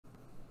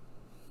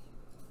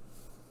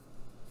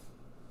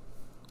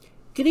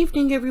Good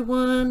evening,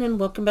 everyone, and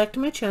welcome back to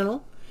my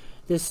channel.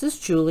 This is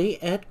Julie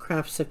at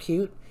Crafts So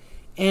Cute,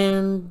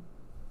 and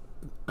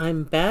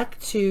I'm back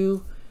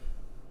to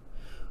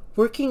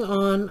working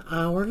on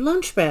our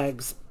lunch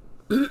bags,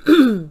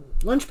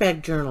 lunch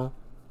bag journal.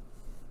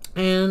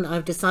 And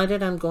I've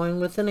decided I'm going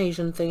with an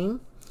Asian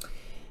theme.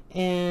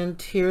 And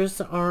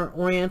here's our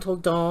Oriental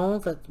doll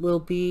that will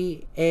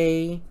be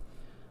a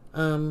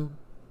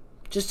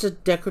just a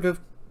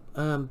decorative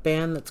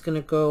band that's going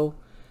to go.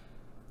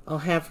 I'll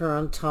have her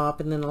on top,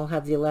 and then I'll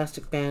have the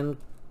elastic band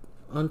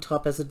on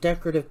top as a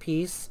decorative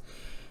piece.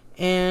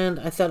 And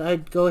I thought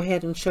I'd go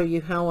ahead and show you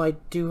how I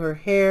do her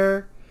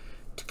hair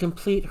to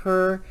complete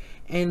her.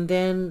 And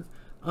then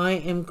I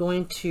am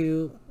going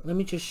to, let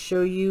me just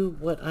show you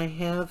what I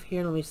have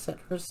here. Let me set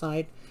her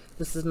aside.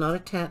 This is not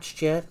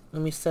attached yet.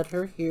 Let me set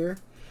her here.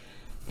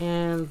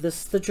 And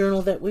this is the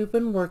journal that we've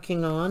been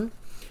working on.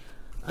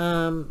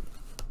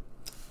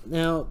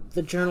 Now,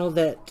 the journal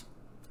that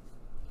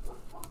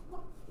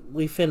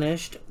we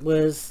finished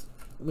was,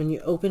 when you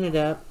open it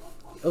up,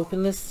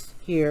 open this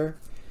here,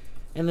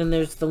 and then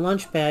there's the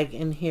lunch bag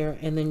in here,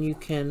 and then you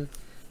can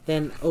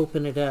then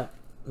open it up.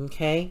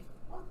 Okay,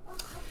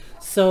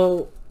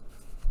 so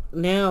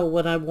now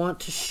what I want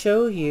to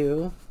show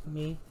you, let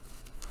me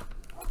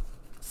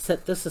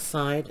set this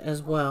aside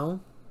as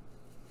well.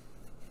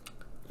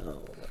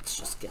 Oh, let's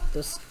just get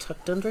this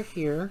tucked under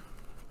here,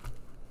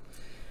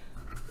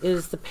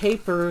 is the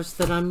papers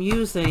that I'm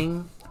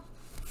using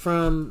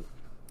from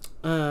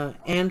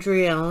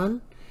Andrea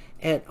Allen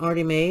at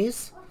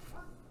ArtyMaze.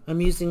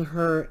 I'm using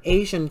her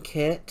Asian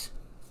kit,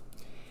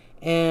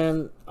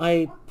 and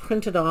I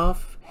printed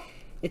off.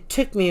 It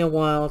took me a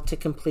while to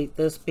complete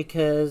this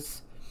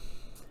because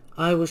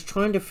I was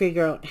trying to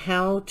figure out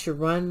how to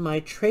run my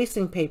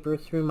tracing paper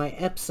through my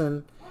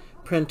Epson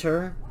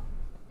printer.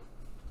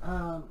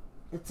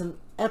 It's an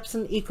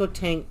Epson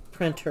EcoTank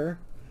printer.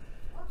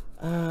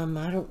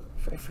 I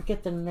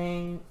forget the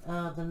name,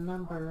 the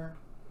number.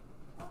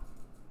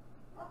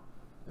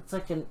 It's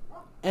like an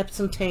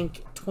Epson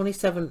Tank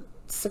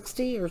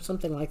 2760 or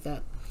something like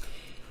that.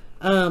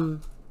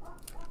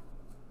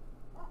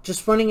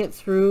 Just running it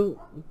through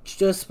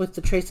just with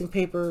the tracing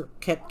paper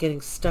kept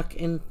getting stuck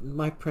in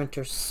my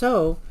printer.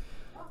 So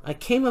I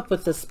came up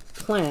with this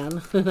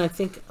plan, and I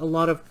think a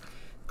lot of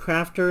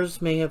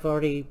crafters may have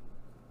already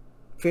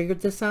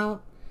figured this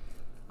out.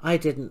 I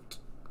didn't.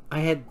 I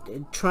had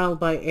trial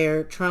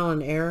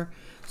and error.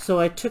 So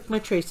I took my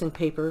tracing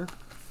paper,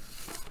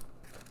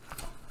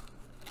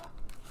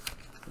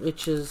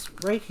 which is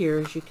right here,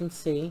 as you can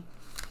see,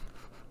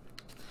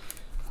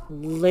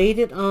 laid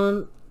it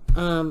on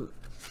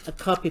a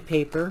copy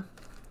paper,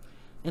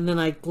 and then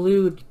I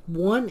glued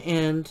one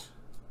end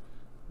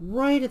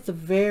right at the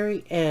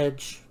very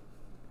edge,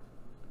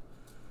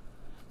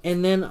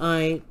 and then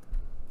I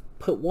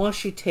put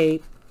washi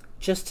tape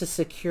just to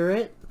secure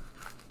it.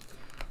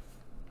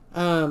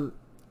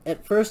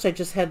 At first I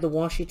just had the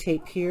washi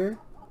tape here,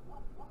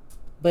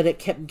 but it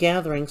kept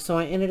gathering, so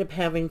I ended up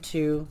having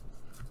to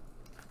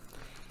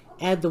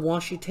add the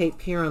washi tape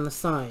here on the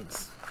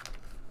sides.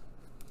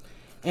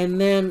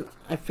 And then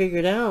I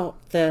figured out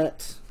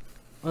that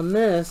on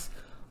this,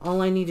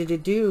 all I needed to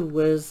do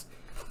was,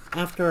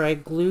 after I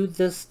glued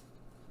this,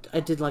 I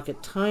did like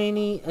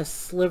a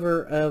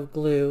sliver of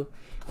glue,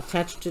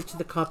 attached it to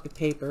the copy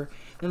paper,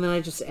 and then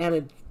I just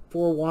added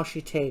 4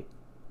 washi tape.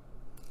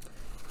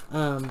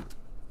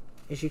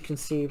 As you can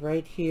see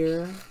right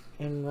here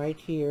and right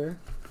here,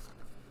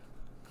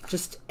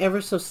 just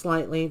ever so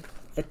slightly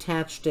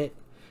attached it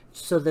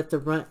so that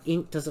the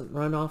ink doesn't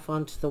run off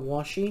onto the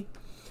washi.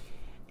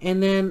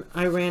 And then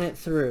I ran it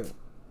through,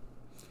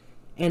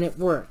 and it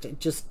worked. It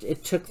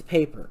took the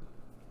paper.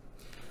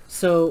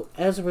 So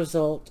as a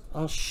result,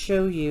 I'll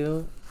show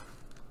you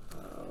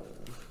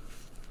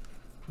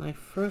my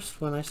first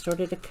one I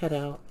started to cut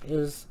out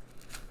is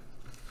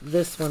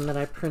this one that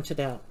I printed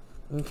out.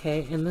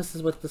 Okay, and this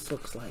is what this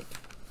looks like.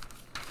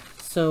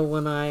 So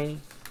when I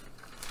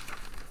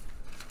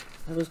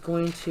was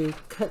going to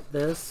cut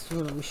this,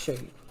 let me show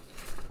you.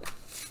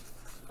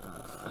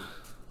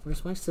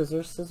 Where's my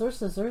scissors?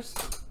 Scissors.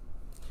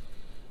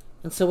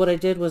 And so what I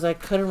did was I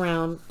cut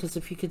around, because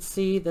if you could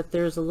see that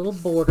there's a little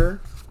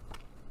border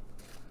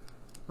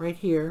right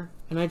here,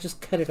 and I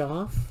just cut it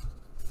off.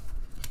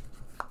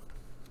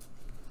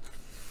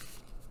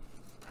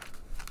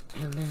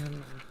 And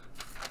then,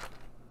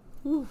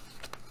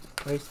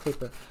 rice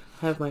paper.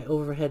 I have my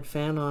overhead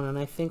fan on, and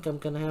I think I'm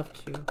going to have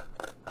to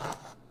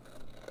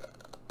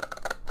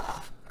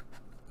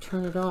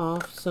turn it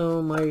off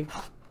so my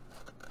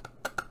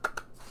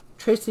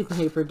tracing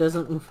paper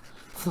doesn't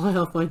fly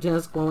off my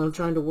desk while I'm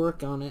trying to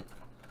work on it.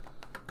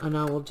 And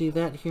I will do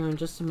that here in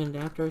just a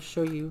minute after I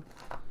show you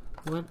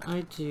what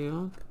I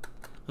do.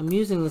 I'm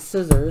using the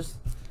scissors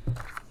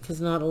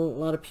because not a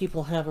lot of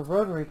people have a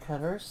rotary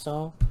cutter,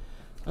 so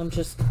I'm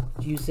just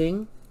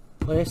using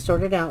what I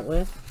started out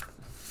with,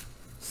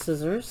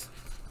 scissors.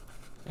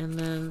 And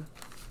then,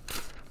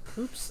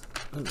 oops,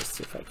 let me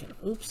see if I can,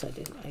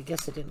 I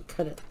guess I didn't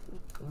cut it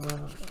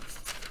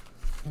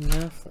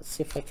enough. Let's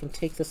see if I can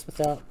take this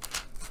without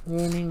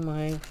ruining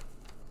my,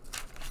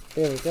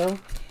 there we go.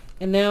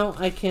 And now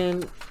I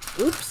can,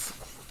 oops.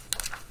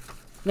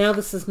 Now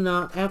this is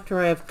not, after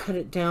I have cut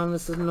it down,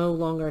 this is no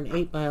longer an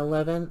 8 by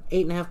 11,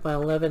 8.5 by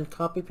 11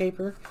 copy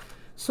paper.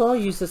 So I'll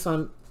use this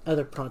on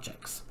other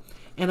projects.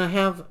 And I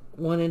have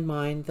one in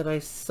mind that I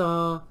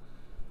saw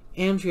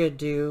Andrea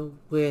do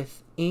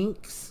with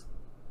inks.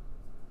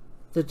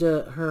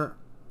 Her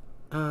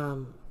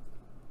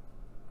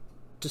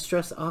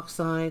Distress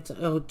Oxides.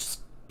 Oh, just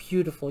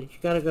beautiful. You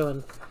got to go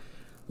and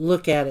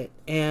look at it.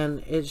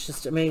 And it's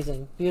just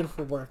amazing.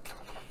 Beautiful work.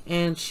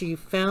 And she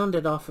found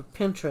it off of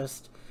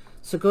Pinterest.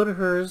 So go to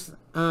hers,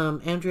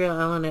 Andrea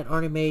Allen at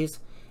ArtyMaze,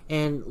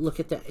 and look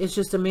at that. It's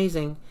just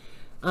amazing.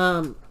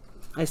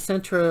 I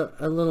sent her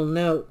a little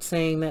note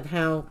saying that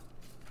how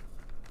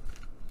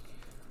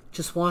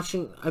just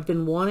watching, I've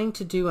been wanting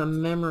to do a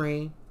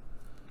memory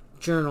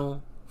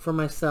journal for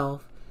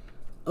myself,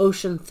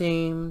 ocean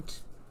themed,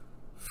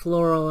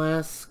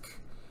 floral-esque,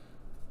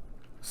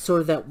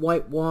 sort of that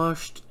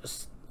whitewashed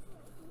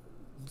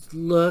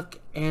look,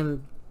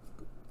 and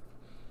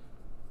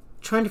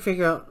trying to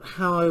figure out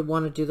how I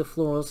want to do the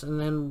florals. And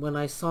then when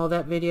I saw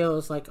that video, I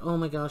was like, oh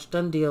my gosh,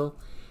 done deal.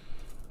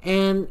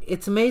 And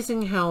it's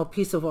amazing how a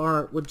piece of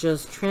art would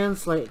just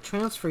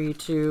transfer you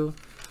to,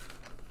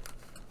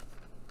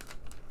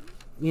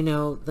 you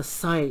know, the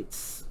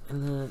sights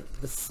and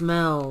the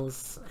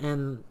smells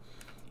and,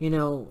 you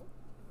know,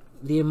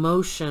 the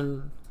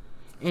emotion.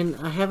 And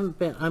I haven't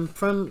been, I'm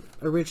from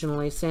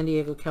originally San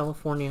Diego,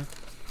 California.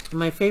 And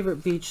my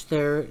favorite beach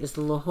there is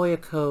the La Jolla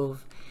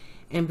Cove.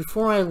 And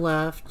before I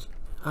left,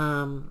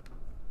 I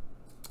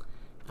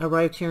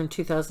arrived here in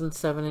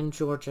 2007 in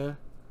Georgia.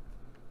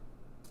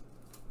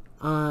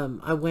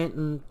 I went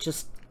and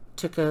just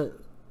took a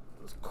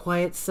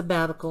quiet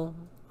sabbatical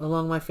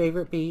along my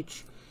favorite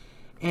beach.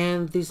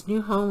 And these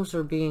new homes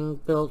are being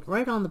built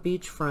right on the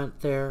beachfront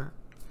there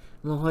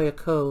in La Jolla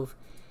Cove.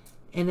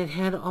 And it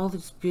had all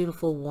these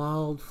beautiful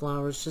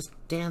wildflowers just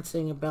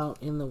dancing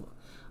about in the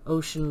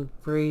ocean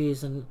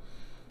breeze. And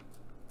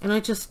I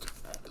just,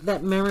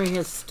 that memory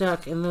has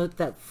stuck. And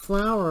that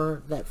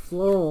flower, that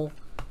floral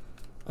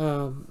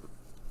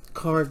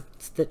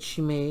cards that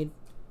she made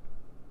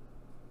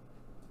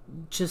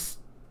just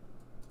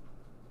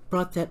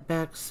brought that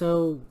back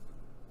so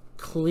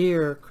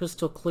clear,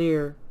 crystal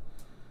clear.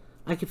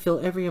 I could feel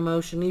every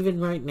emotion. Even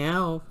right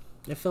now,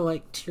 I feel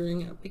like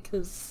tearing up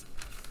because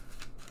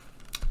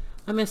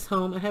I miss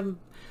home.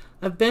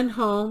 I've been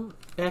home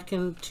back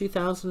in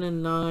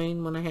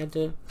 2009 when I had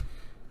to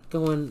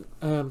go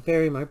and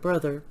bury my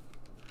brother,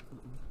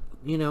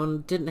 you know,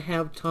 and didn't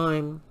have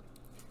time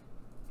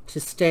to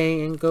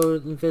stay and go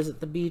and visit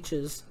the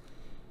beaches.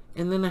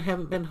 And then I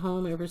haven't been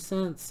home ever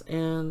since.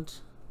 And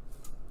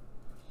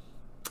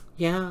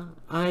yeah,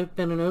 I've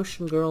been an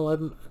ocean girl.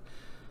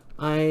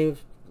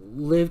 I've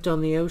lived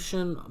on the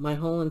ocean my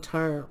whole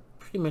entire,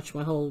 pretty much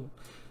my whole,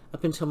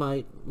 up until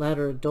my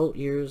latter adult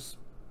years,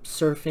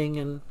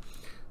 surfing and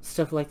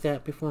stuff like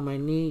that before my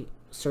knee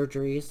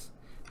surgeries,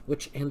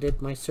 which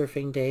ended my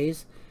surfing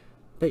days.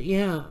 But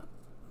yeah,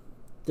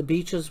 the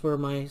beaches were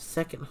my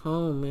second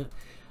home.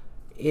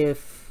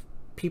 If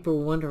people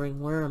were wondering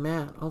where I'm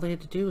at, all they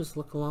had to do was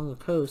look along the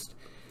coast,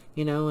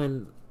 you know,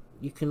 and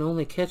you can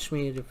only catch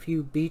me at a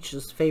few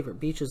beaches, favorite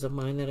beaches of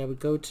mine that I would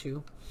go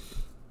to.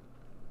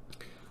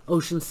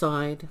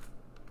 Oceanside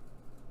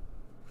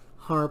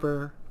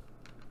Harbor,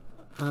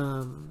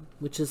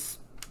 which is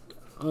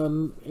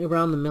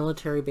around the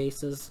military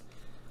bases,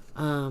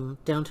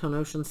 downtown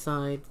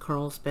Oceanside,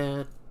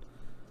 Carlsbad,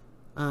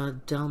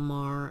 Del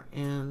Mar,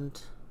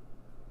 and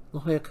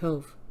La Jolla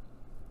Cove.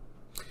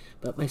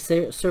 But my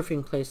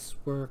surfing place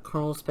were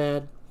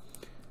Carlsbad,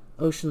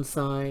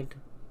 Oceanside,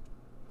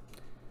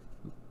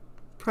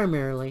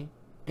 primarily,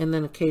 and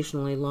then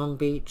occasionally Long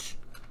Beach,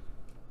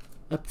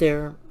 up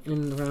there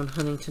and around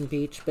Huntington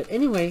Beach. But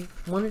anyway,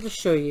 I wanted to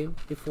show you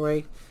before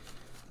I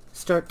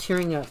start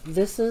tearing up.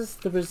 This is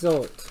the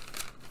result.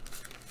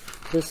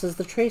 This is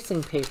the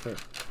tracing paper.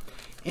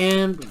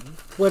 And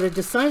what I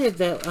decided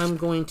that I'm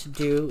going to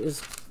do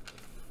is,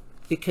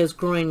 because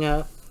growing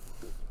up,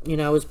 you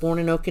know, I was born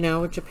in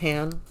Okinawa,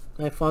 Japan.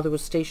 My father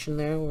was stationed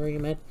there where he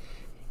met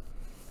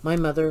my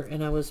mother,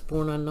 and I was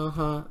born on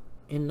Naha,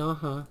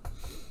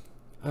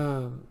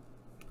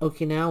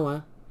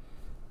 Okinawa,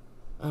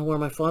 where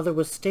my father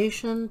was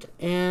stationed.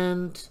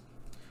 And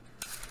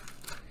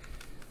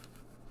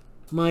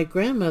my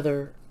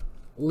grandmother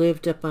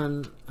lived up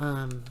on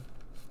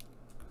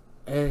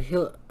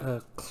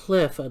a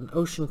cliff, an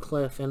ocean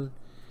cliff, and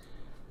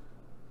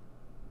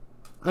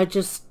I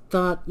just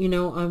thought, you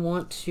know, I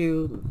want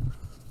to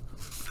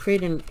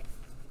create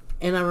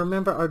and I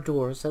remember our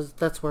doors.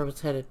 That's where I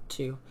was headed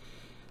to.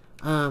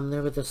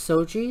 There were the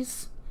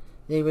Shojis.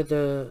 They were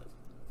the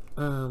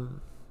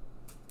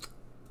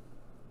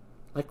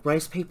like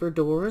rice paper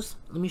doors.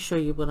 Let me show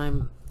you what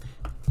I'm,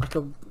 like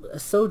a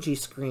Shoji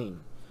screen.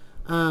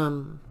 Let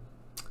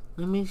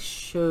me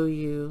show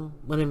you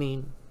what I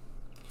mean.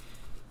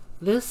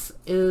 This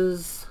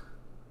is,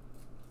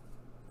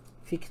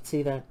 if you can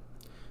see that,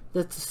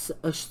 that's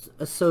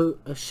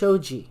a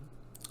shoji.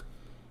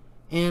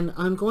 And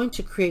I'm going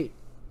to create,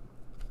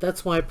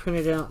 that's why I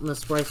printed it out in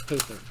this rice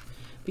paper,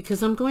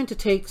 because I'm going to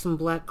take some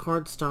black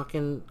cardstock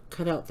and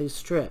cut out these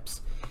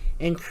strips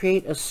and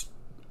create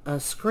a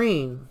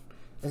screen,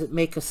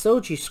 make a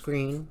shoji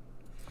screen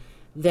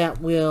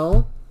that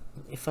will,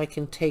 if I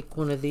can take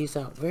one of these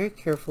out very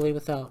carefully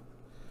without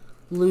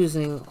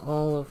losing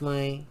all of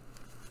my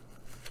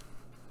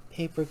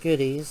paper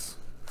goodies.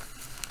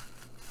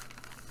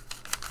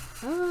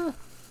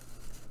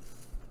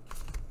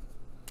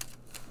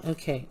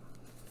 Okay.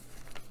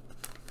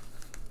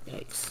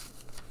 Yikes.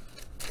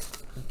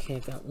 Okay, I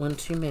got one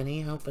too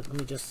many out, but let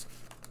me just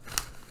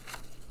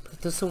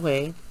put this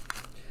away.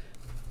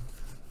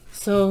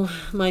 So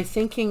my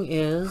thinking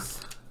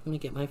is, let me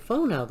get my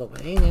phone out of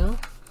the way now,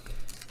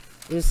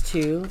 is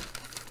to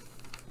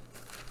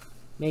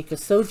make a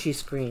shoji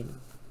screen.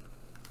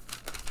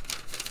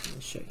 Let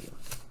me show you.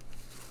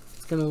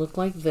 It's going to look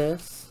like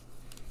this,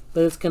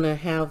 but it's going to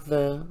have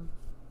this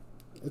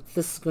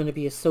is going to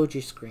be a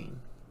shoji screen.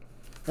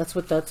 That's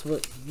what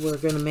we're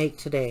going to make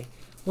today.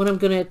 What I'm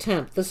going to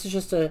attempt, this is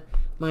just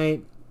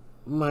my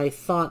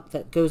thought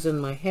that goes in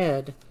my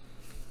head,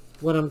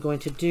 what I'm going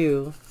to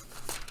do.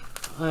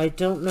 I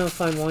don't know if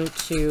I want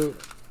to,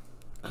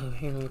 oh,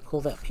 here, let me pull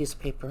that piece of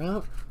paper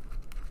out.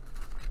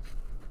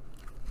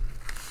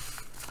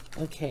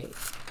 Okay,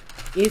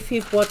 if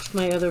you've watched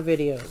my other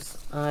videos,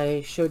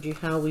 I showed you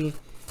how we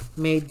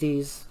made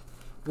these,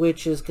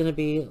 which is going to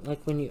be like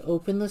when you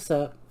open this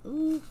up,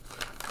 you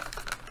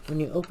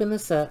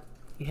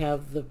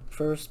have the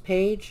first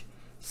page,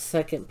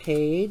 second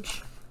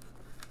page,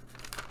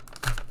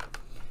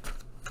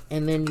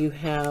 and then you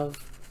have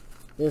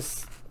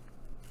this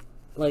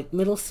like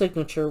middle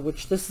signature,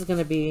 which this is going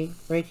to be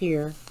right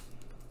here,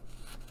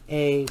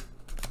 a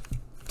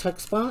tuck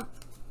spot.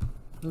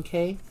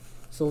 Okay,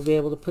 so we'll be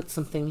able to put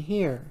something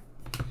here.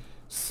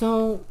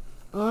 So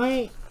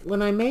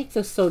when I make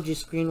the shoji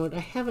screen, what I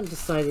haven't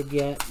decided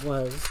yet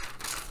was,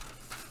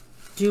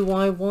 do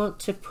I want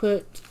to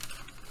put,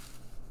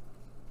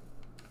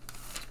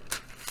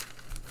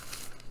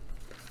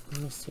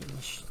 let me see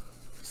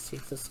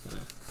if this is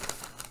gonna,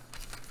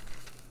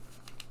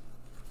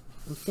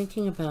 I'm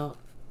thinking about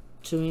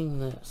doing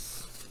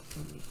this.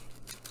 Let me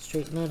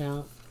straighten that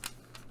out.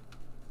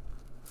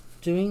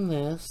 Doing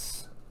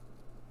this.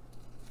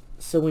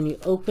 So when you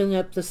open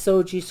up the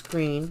shoji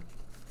screen,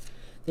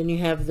 then you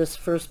have this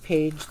first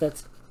page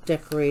that's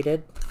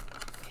decorated.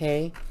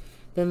 Okay.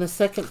 Then the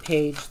second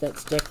page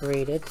that's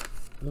decorated.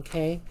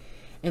 Okay.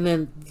 And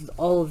then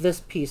all of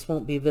this piece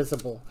won't be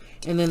visible.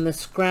 And then the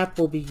scrap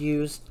will be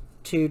used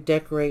to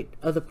decorate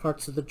other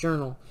parts of the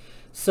journal.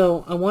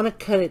 So I want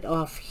to cut it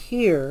off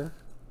here,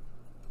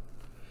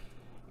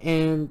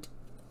 and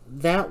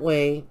that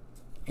way,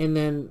 and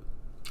then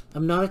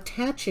I'm not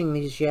attaching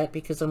these yet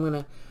because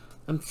I'm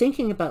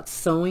thinking about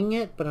sewing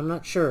it, but I'm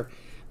not sure,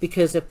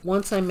 because if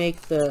once I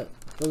make the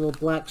little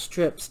black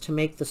strips to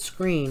make the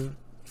screen,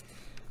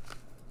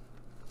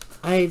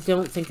 I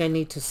don't think I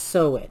need to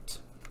sew it.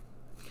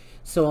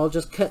 So I'll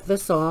just cut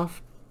this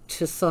off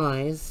to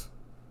size,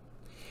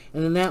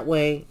 and then that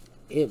way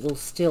it will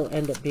still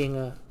end up being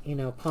a,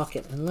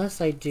 pocket,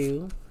 unless I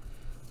do,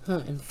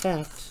 in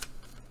fact,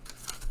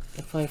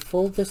 if I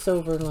fold this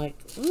over like,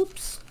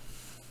 oops,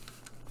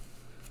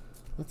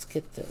 let's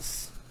get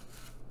this.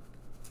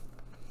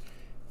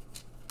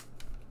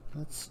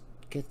 Let's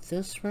get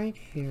this right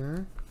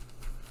here.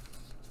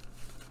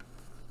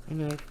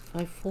 And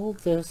I fold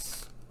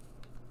this.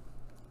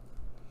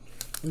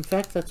 In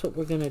fact, that's what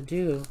we're going to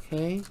do,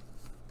 okay?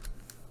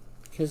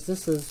 Because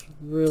this is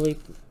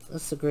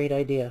that's a great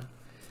idea.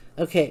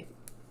 Okay.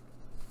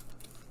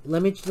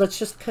 Let's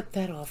just cut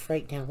that off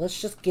right now. Let's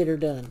just get her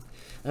done.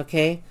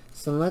 Okay?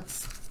 So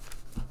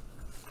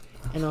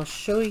and I'll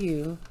show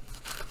you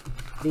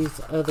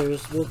these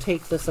others. We'll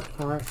take this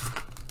apart.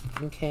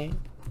 Okay?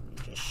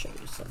 Let me just show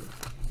you some.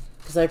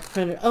 Because I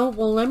printed,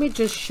 let me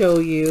just show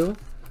you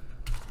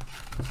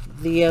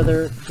the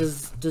other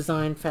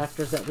design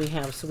factors that we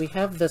have. So we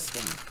have this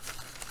one.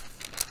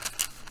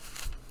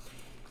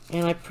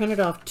 And I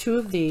printed off 2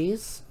 of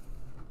these.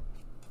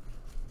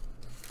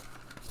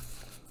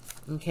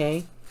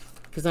 Okay?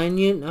 Because I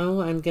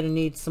know I'm going to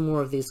need some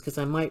more of these, because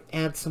I might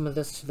add some of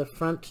this to the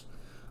front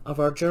of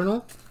our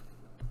journal.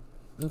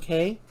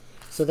 Okay?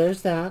 So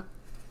there's that.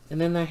 And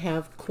then I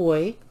have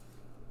koi.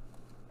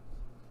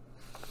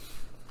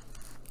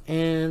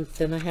 And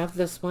then I have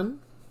this one.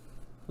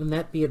 Wouldn't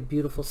that be a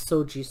beautiful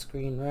shoji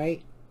screen,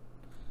 right?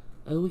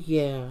 Oh,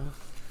 yeah.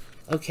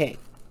 Okay.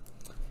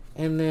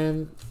 And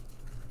then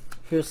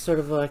here's sort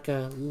of like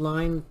a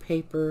lined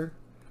paper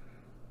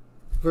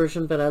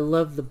version, but I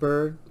love the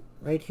bird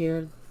right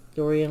here,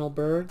 the Oriental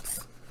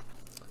birds.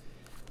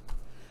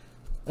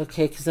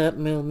 Okay, because that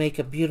will make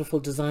a beautiful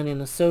design in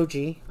a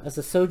shoji, as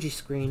a shoji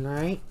screen,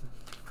 right?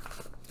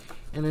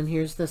 And then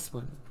here's this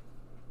one.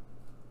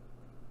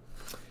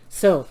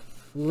 So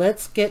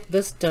let's get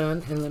this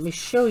done, and let me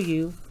show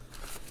you.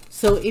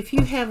 So if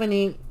you have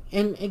any,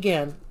 and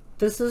again,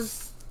 this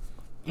is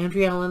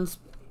Andrea Allen's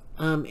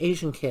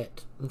Asian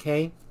kit.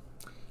 Okay,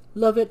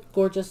 love it,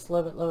 gorgeous,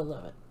 love it, love it,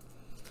 love it.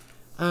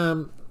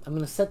 I'm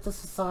going to set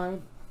this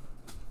aside,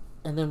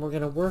 and then we're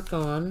going to work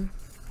on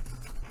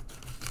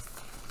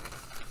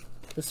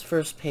this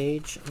first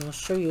page, and I'll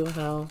show you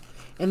how,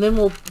 and then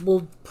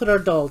we'll put our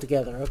doll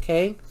together.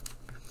 Okay,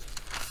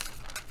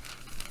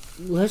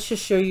 let's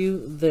just show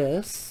you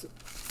this,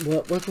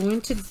 what we're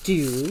going to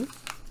do,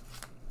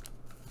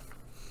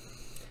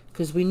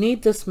 because we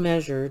need this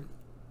measured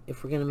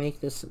if we're going to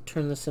make this,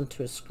 turn this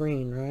into a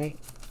screen, right?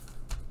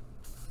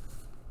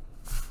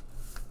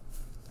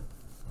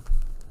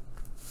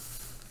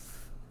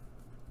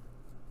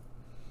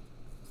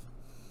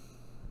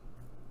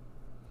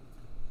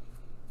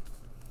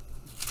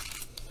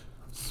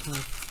 So,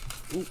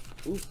 oop,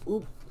 oop,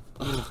 oop.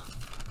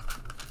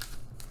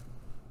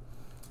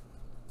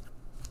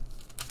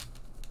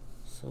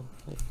 So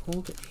if I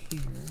hold it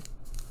here,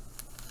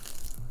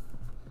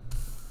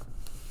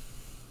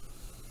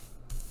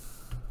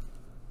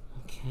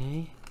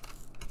 okay,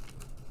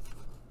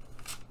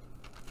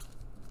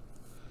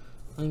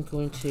 I'm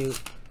going to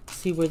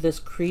see where this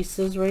crease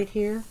is right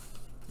here.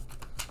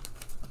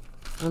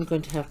 I'm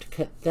going to have to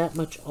cut that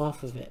much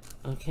off of it.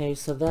 Okay,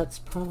 so that's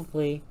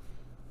probably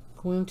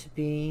going to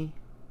be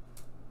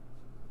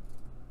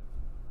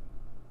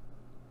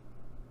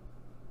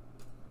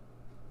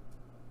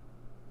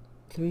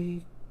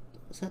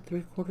is that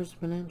 3/4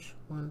 of an inch?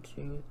 1,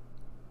 2.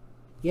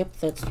 Yep,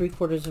 that's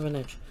 3/4 of an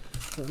inch.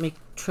 Let me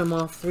trim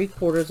off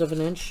 3/4 of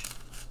an inch.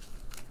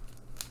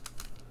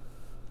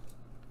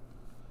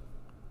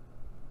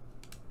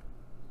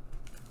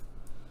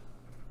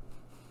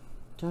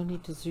 Do I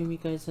need to zoom you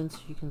guys in so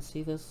you can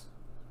see this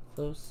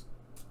close?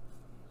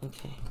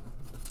 Okay.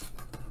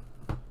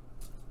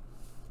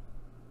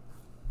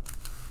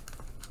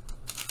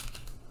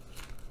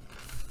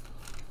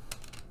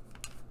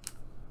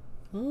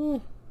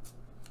 Oh,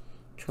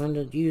 trying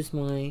to use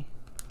my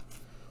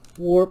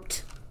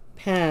warped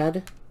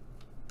pad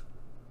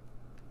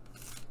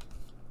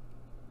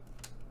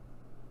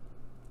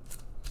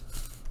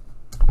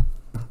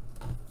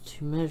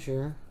to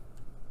measure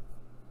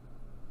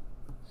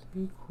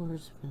 3/4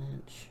 of an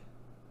inch.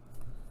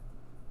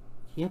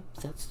 Yep,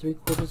 that's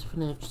 3/4 of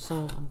an inch.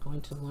 So I'm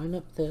going to line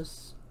up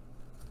this.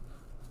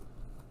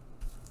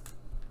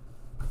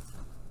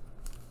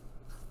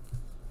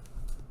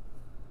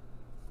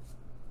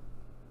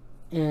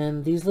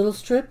 And these little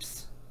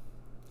strips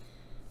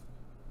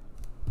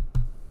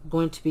I'm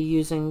going to be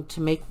using to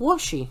make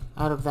washi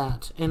out of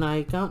that. And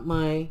I got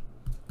my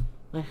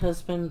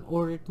husband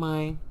ordered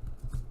my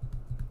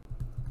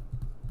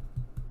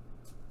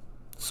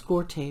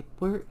score tape.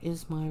 Where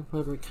is my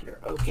rotary cutter?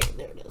 Okay,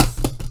 there it is.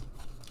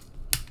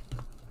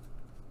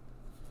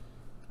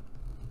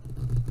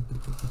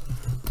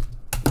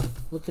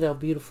 Look at how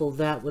beautiful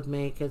that would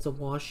make as a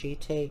washi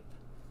tape.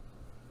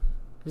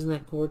 Isn't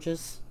that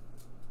gorgeous?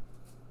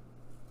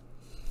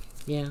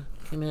 Yeah,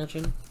 can you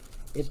imagine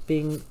it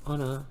being on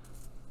a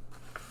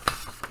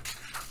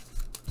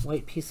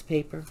white piece of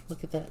paper?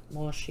 Look at that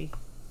washi.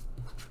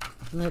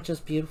 Isn't that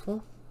just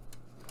beautiful?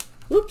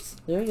 Oops,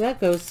 there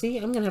that goes. See,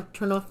 I'm going to have to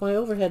turn off my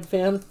overhead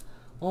fan.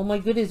 All my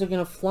goodies are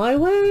going to fly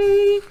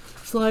away.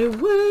 Fly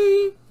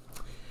away.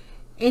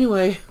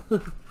 Anyway,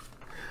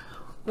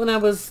 when I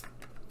was,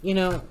 you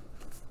know,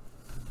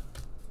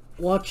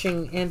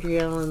 watching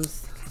Andrea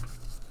Allen's,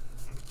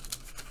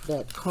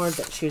 that card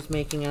that she was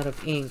making out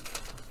of ink,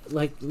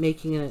 like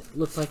making it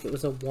look like it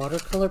was a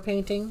watercolor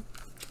painting.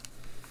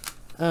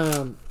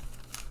 Okay,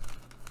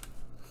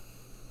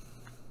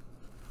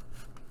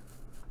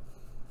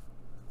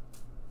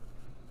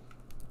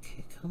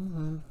 come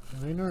on,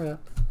 line her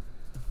up,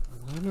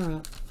 line her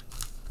up.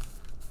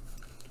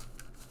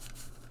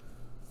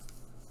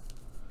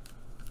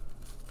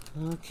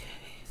 Okay.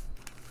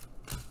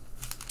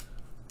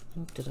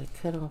 Oh, did I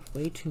cut off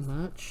way too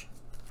much?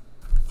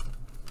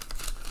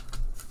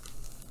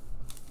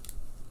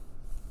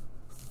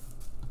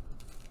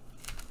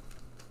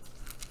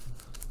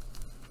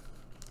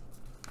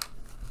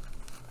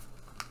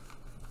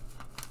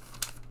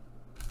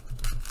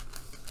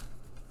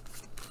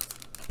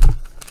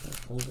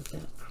 Folded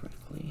that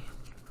correctly.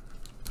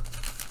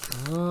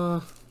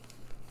 Ah,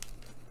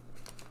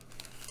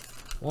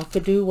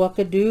 walk-a-doo,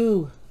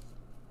 walk-a-doo.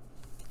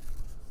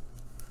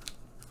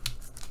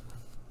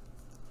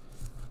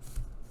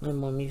 My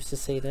mom used to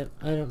say that.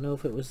 I don't know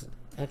if it was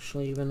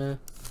actually even a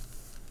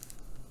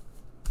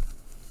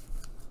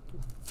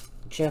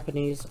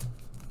Japanese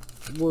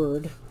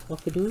word,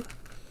 walk-a-doo.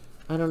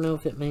 I don't know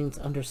if it means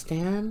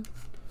understand,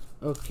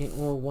 okay,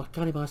 or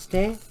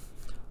wakarimashite.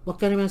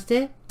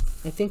 Wakarimashite?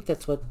 I think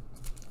that's what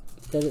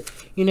that is.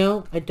 You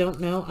know, I don't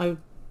know.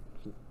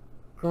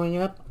 Growing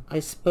up, I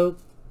spoke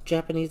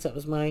Japanese. That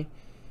was my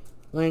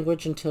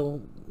language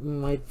until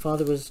my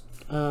father was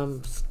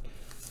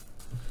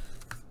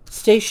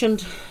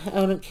stationed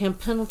out at Camp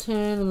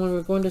Pendleton, and when we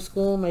were going to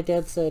school, my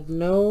dad said,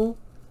 no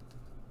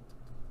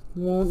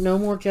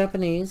more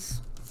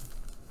Japanese.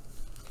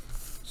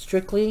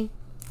 Strictly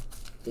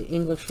the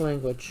English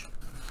language.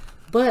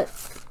 But,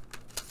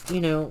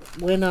 you know,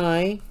 when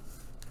I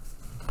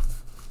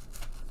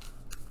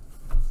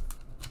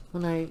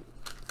when I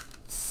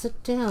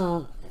sit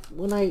down,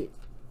 when I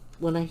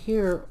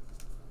hear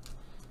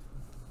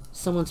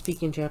someone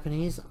speaking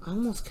Japanese, I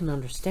almost can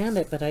understand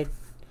it, but I'm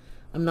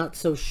not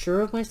so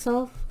sure of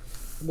myself,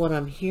 what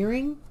I'm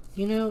hearing,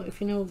 you know,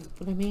 if you know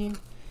what I mean.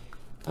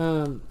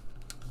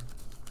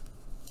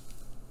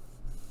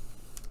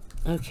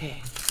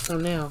 Okay, so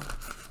now,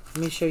 let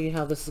me show you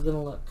how this is going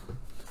to look.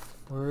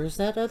 Where's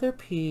that other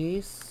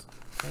piece?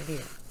 Right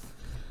here.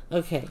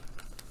 Okay,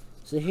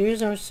 so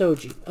here's our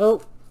soji.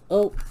 Oh,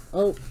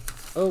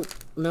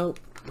 no,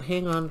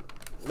 hang on.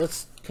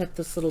 Let's cut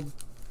this little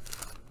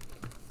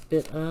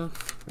bit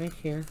off right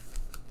here.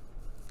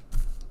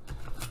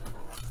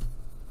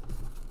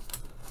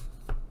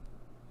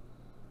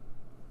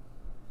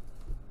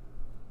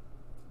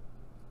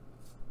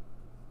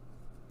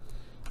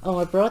 Oh,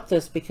 I brought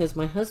this because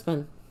my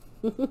husband,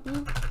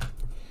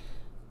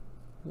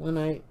 when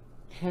I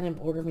had him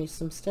order me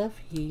some stuff,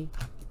 he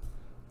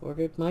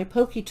ordered my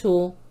pokey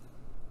tool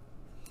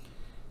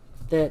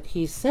that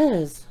he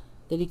says,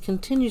 that he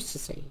continues to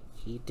say,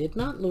 he did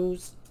not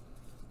lose.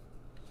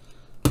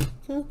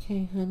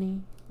 Okay,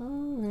 honey. All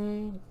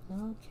right.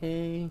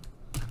 Okay.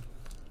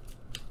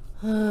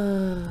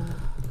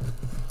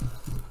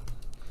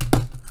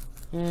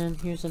 And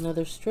here's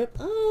another strip.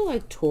 Oh, I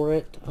tore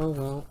it. Oh,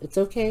 well. It's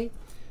okay.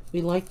 We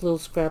like little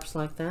scraps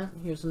like that.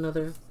 Here's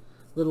another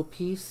little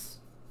piece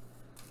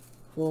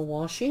for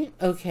washi.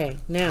 Okay,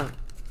 now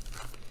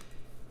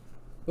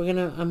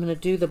I'm gonna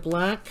do the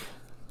black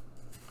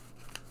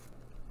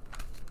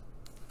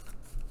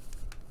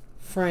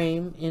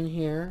frame in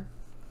here,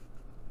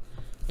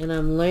 and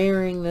I'm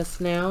layering this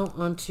now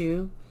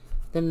onto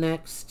the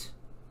next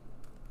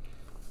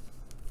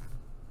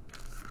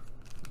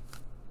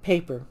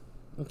paper.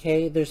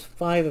 Okay, there's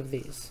 5 of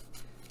these.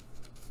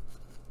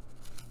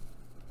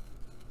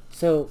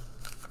 So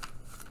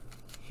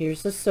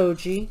here's the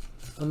soji.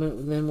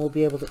 Then we'll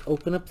be able to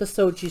open up the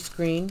soji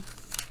screen.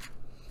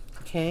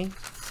 Okay,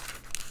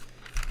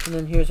 and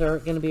then here's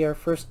going to be our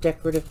first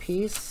decorative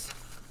piece.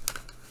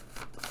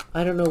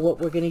 I don't know what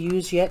we're going to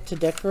use yet to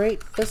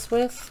decorate this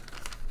with.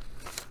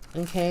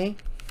 Okay,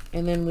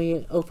 and then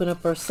we open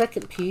up our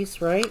second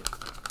piece, right?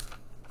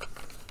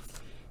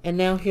 And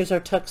now here's our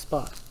tuck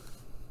spot,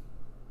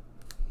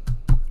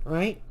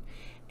 right?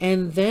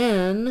 And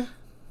then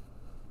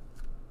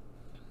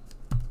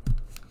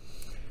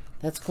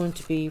that's going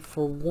to be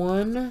for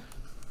one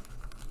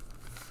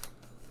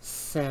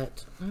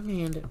set. I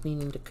may end up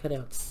needing to cut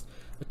out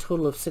a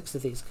total of 6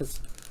 of these because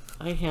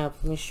I have,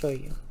 let me show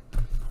you.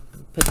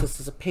 Put this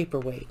as a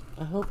paperweight.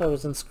 I hope I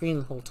was on screen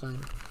the whole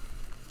time.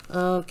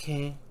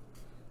 Okay.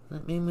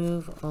 Let me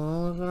move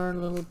all of our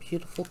little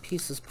beautiful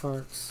pieces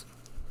parts.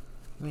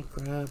 Let me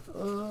grab,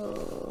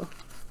 oh.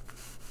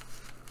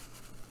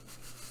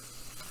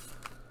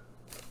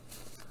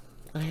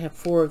 I have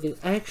 4 of these.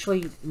 I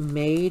actually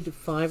made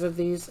 5 of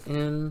these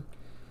in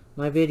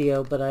my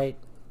video, but I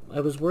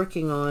was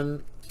working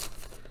on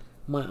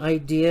my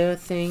idea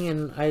thing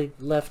and I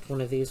left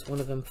one of these. One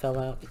of them fell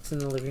out. It's in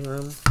the living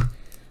room.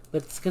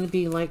 But it's going to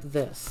be like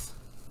this.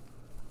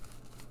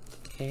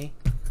 Okay.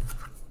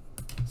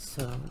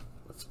 So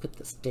let's put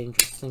this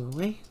dangerous thing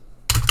away.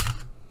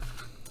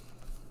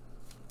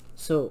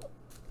 So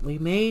we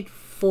made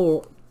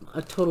 4,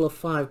 a total of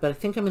 5, but I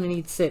think I'm going to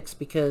need 6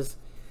 because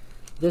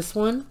this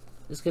one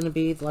is going to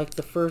be like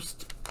the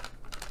first,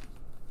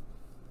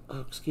 oh,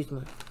 excuse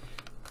me,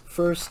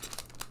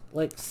 first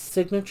like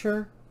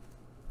signature.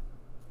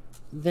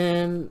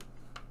 Then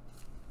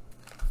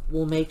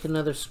we'll make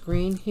another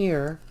screen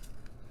here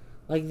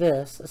like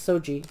this, a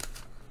soji,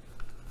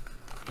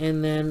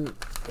 and then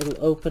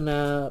it'll open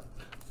up,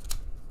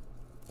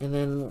 and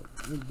then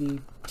we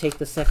take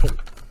the second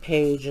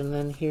page, and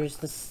then here's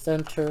the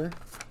center.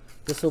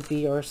 This will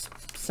be our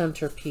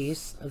center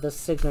piece of the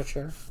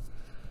signature.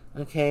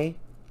 Okay,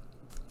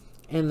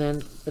 and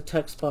then the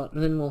tuck spot,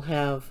 and then we'll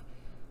have,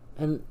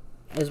 and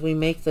as we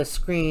make the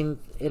screen,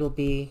 it'll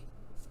be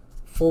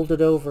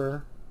folded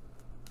over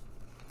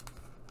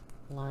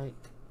like,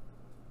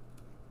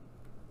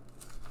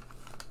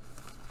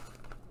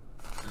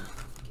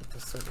 get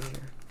this over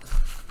here,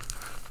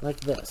 like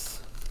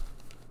this.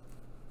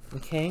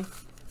 Okay,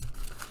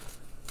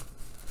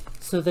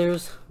 so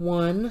there's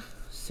one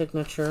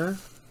signature.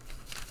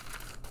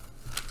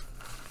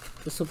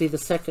 This will be the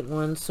second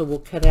one, so we'll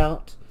cut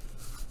out,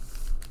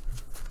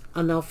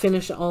 and I'll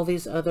finish all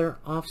these other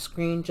off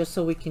screen just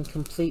so we can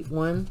complete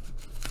one.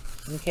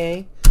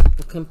 Okay,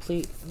 we'll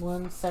complete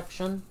one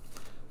section.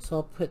 So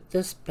I'll put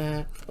this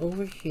back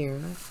over here.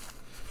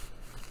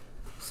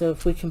 So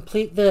if we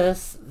complete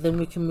this, then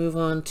we can move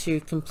on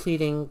to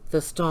completing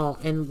this doll.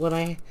 And what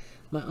my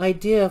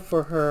idea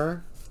for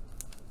her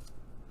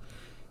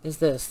is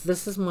this.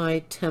 This is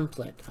my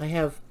template. I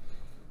have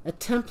a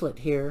template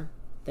here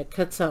that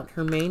cuts out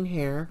her main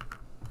hair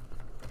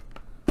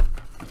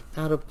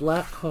out of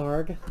black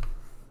card,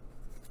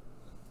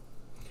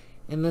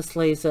 and this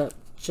lays up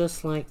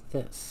just like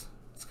this.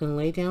 It's going to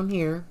lay down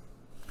here,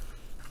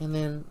 and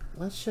then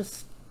let's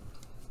just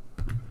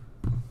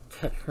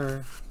cut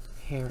her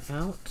hair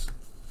out.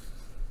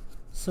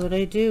 So what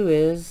I do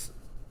is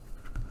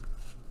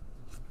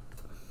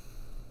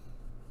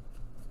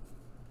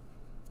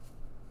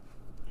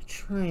I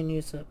try and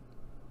use up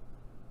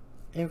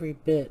every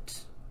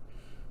bit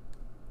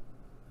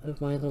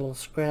of my little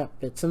scrap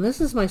bits. And this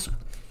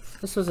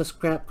was a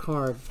scrap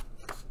card.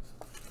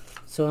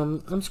 So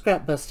I'm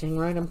scrap busting,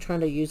 right? I'm trying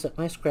to use up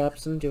my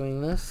scraps in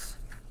doing this.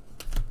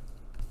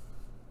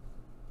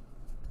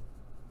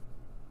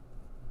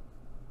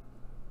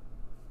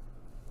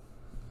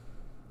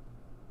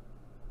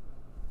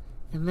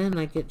 And then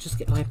I just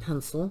get my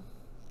pencil.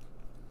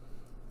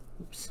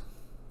 Oops.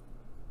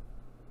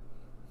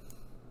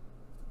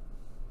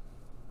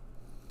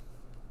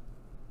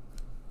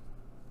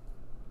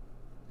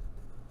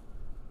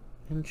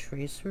 And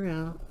trace her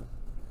out,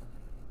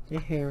 the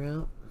hair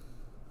out,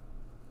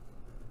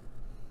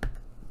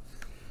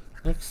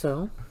 like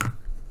so.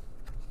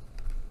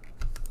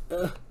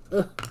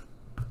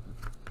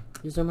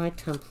 These are my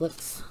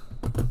templates.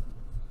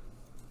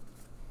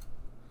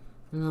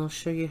 And I'll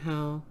show you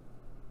how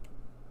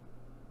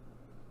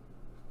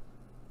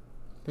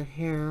the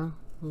hair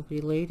will be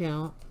laid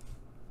out.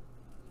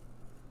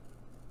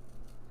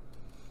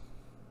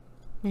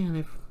 Man,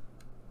 if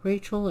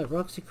Rachel at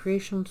Roxy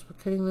Creations was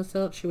cutting this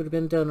out, she would have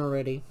been done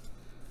already.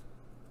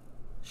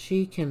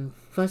 She can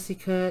fussy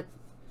cut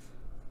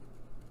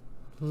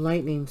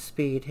lightning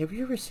speed. Have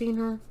you ever seen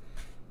her?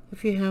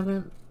 If you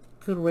haven't,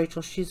 go to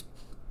Rachel. She's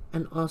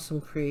an awesome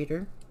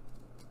creator.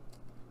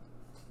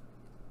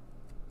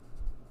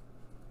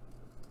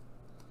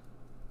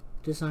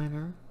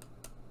 Designer.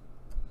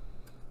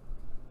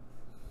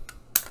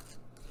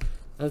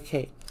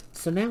 Okay,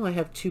 so now I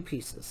have two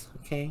pieces,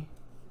 okay?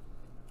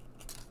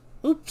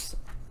 Oops.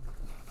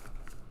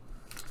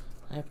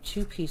 I have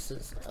two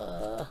pieces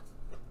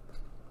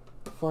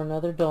for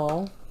another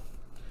doll.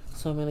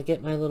 So I'm going to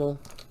get my little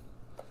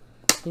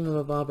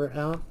thingamabobber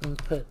out and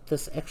put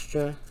this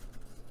extra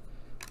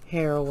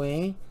hair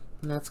away.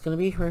 And that's going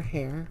to be her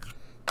hair.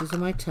 These are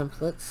my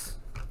templates.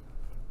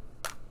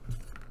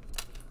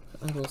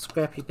 Put my little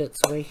scrappy bits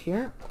away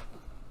here.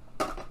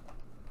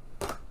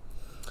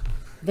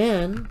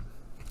 Then,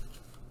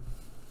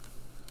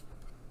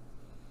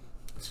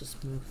 let's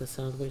just move this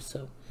out of the way.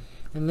 So,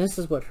 and this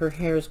is what her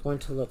hair is going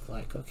to look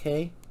like,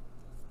 okay?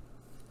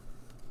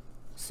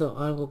 So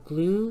I will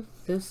glue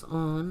this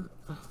on.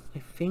 Oh,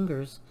 my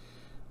fingers.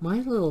 My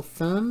little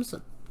thumbs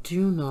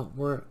do not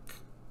work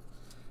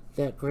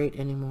that great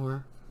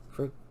anymore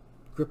for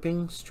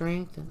gripping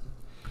strength. And,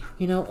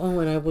 you know, oh,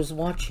 and I was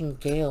watching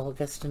Gail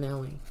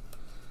Augustinelli.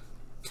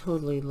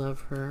 Totally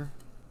love her.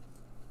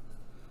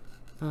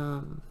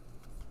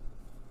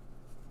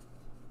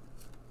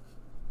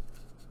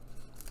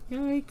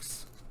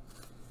 Yikes.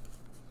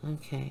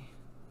 Okay.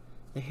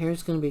 The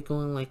hair's going to be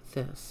going like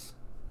this,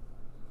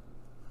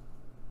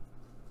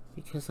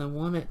 because I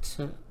want it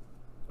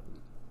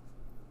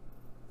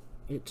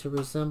to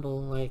resemble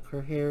like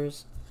her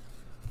hair's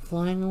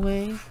flying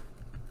away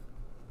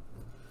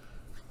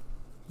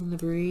in the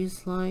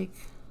breeze, like.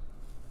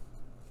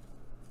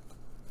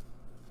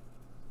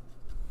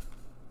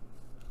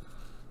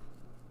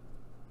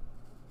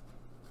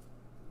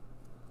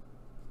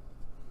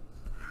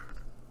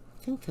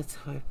 I think that's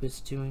how I was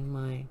doing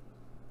my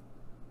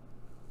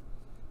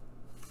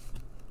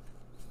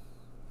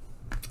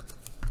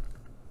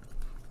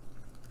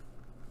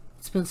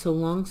It's been so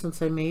long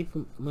since I made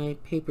my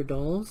paper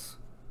dolls,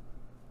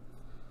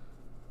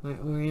 my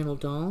Oriental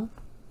doll.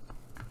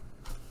 I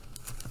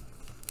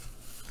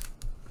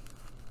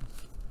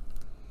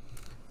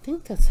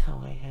think that's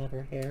how I had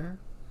her hair.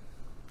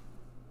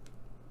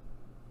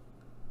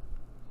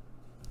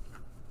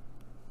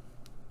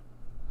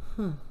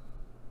 Huh.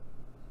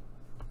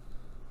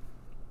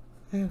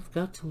 I have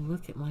got to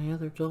look at my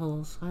other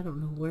dolls. I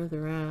don't know where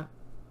they're at.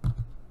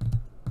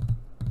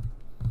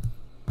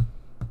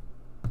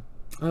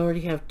 I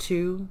already have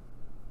two.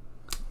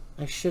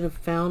 I should have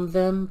found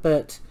them,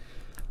 but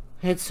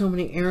I had so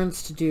many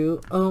errands to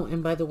do. Oh,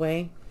 and by the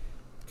way,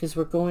 because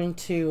we're going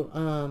to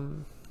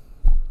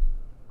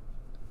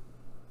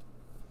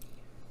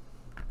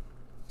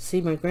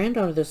see my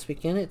granddaughter this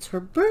weekend. It's her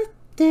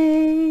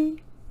birthday.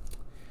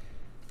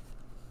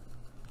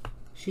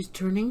 She's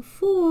turning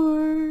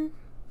 4.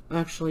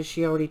 Actually,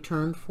 she already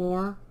turned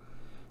 4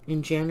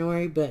 in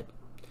January, but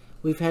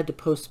we've had to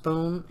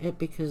postpone it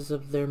because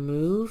of their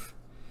move.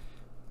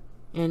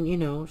 And, you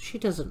know, she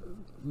doesn't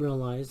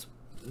realize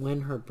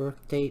when her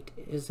birth date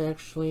is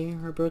actually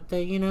her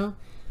birthday, you know.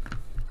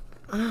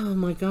 Oh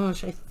my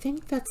gosh, I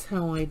think that's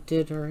how I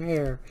did her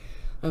hair.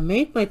 I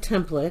made my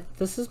template.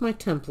 This is my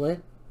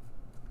template.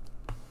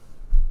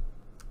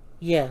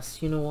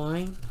 Yes, you know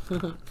why?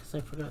 Because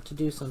I forgot to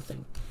do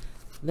something.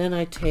 Then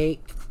I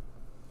take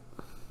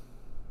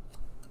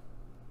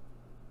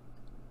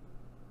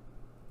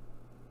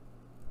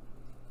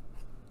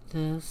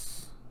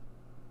this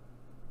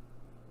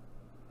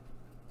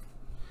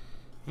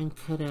and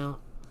cut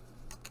out.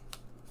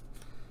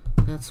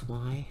 That's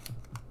why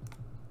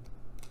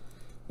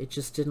it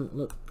just didn't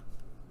look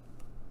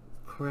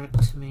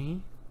correct to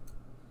me.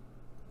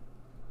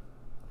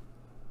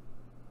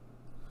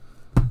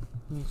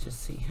 Let me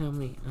just see how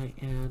many I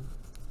add.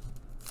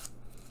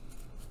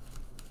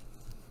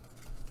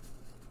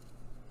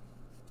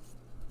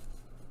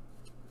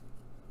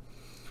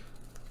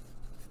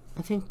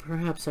 I think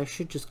perhaps I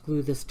should just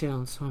glue this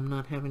down so I'm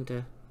not having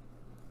to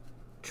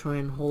try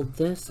and hold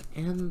this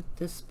and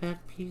this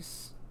back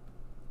piece.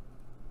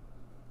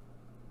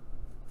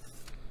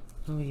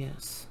 Oh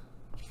yes.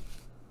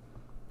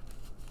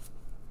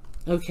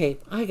 Okay,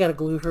 I gotta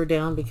glue her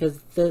down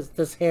because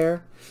this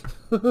hair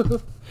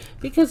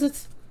because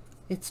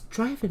it's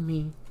driving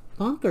me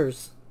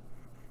bonkers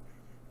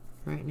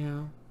right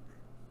now.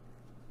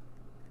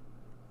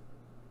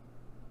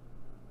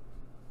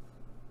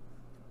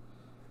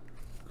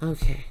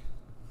 Okay,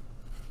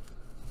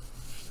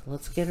 so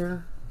let's get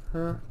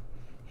her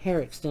hair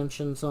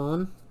extensions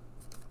on.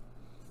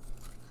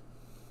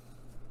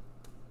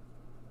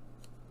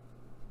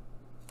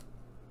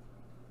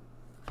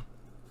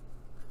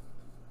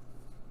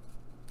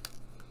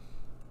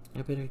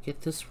 I better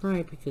get this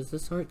right because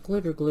this aren't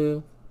glitter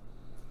glue.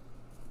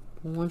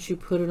 But once you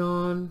put it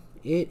on,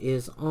 it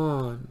is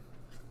on.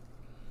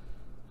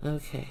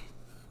 Okay.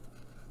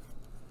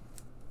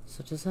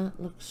 So does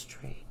that look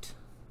straight?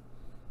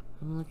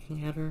 I'm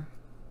looking at her.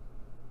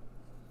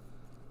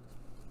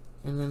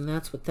 And then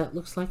that's what that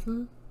looks like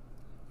from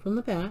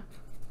the back.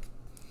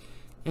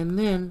 And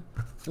then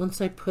once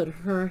I put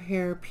her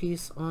hair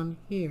piece on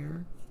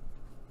here,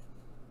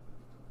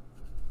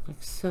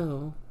 like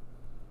so,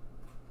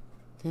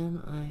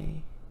 then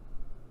I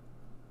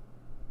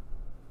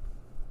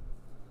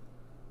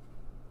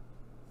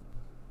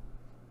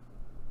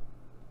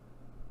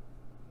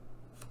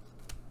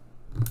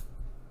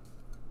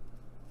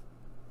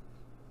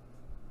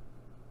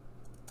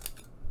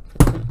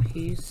put that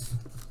piece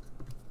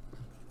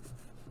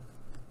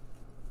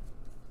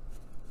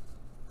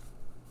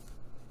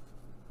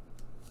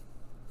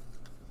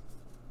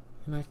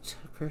and I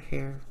took her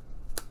hair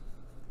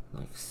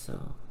like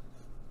so.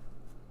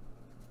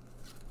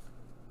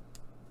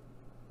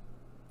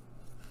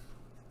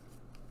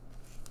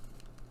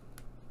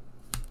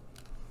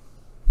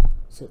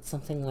 So it's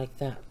something like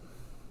that.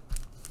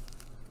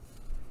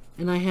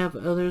 And I have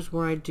others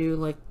where I do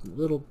like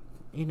little,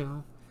 you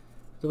know,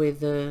 the way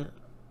the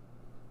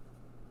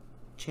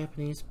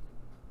Japanese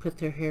put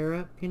their hair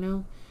up, you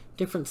know,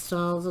 different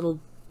styles, little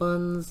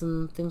buns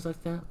and things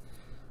like that.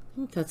 I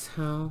think that's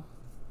how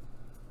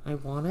I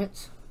want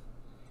it.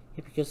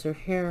 Yeah, because her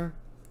hair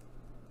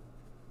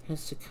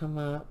has to come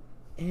up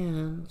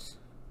and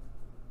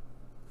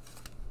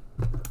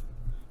I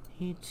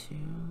need to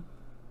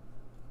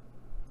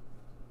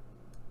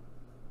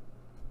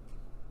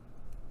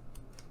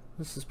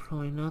this is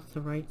probably not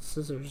the right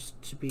scissors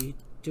to be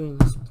doing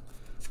this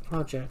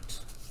project.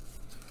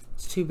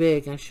 It's too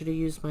big. I should have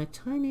used my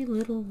tiny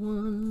little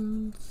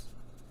ones.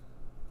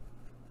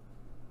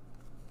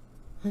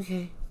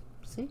 Okay,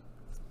 see?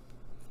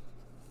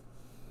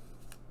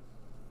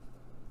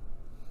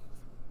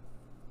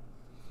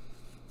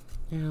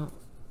 Now,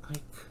 I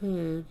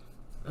could...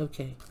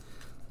 Okay,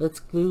 let's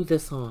glue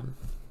this on.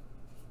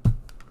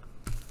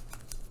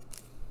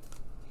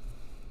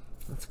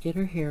 Let's get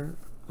her hair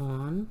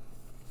on.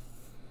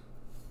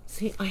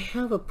 See, I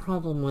have a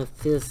problem with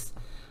this.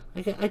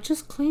 I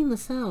just cleaned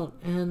this out,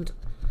 and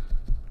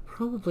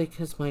probably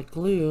because my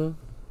glue...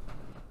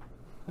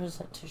 Where's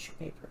that tissue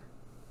paper?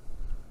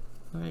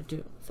 What do I do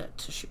with that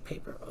tissue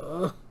paper?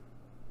 Ugh.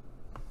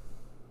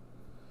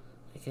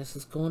 I guess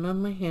it's going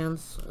on my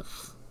hands. Ugh.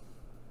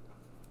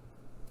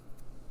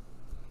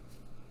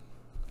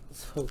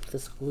 Let's hope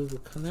this glue will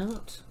come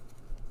out.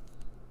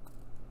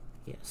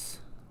 Yes.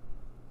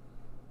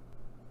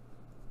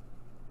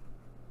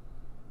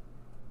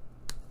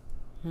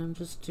 I'm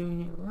just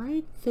doing it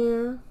right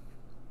there.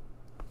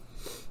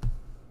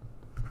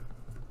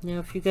 Now,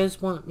 if you guys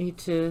want me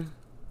to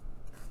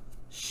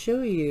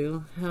show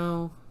you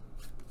how,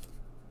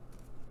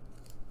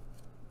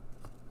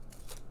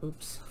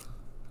 oops,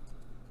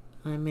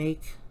 I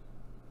make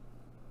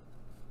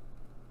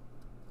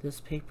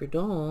this paper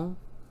doll,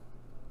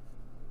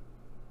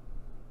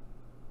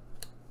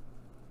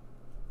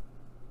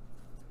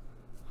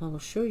 I will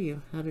show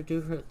you how to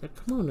do the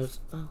kimonos.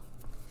 Oh.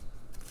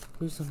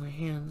 Glue's on my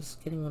hands,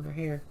 getting on her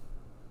hair.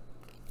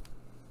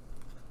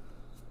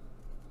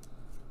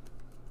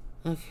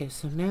 Okay,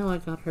 so now I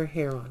got her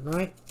hair on,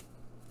 right?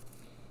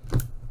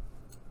 And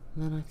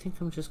then I think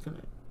I'm just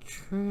gonna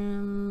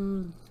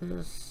trim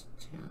this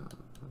down.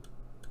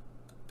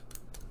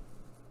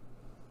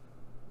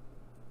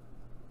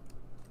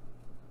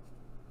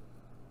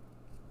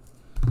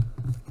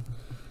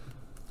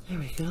 There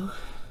we go.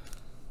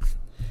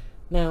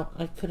 Now,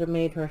 I could have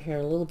made her hair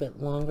a little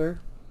bit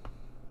longer.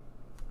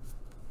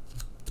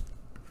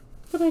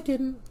 But I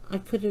didn't. I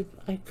could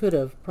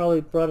have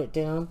probably brought it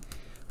down.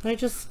 I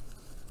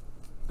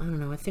don't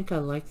know. I think I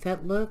like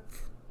that look.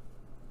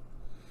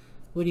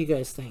 What do you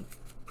guys think?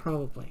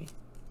 Probably.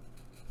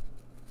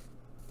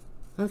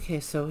 Okay,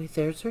 so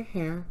there's her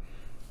hair.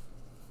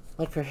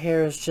 Like her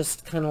hair is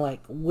just kind of like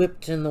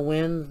whipped in the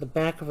wind. The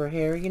back of her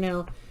hair, you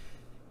know,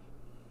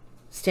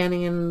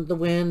 standing in the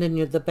wind,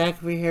 and the back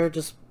of her hair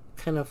just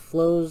kind of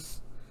flows,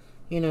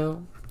 you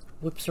know,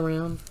 whips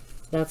around.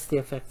 That's the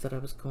effect that I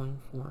was going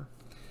for.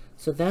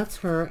 So that's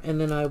her, and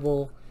then I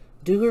will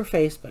do her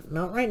face, but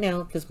not right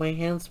now because my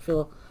hands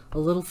feel a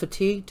little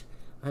fatigued.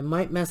 I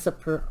might mess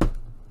up her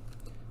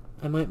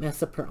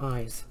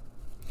eyes.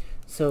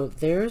 So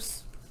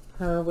there's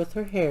her with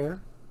her hair.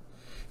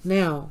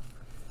 Now,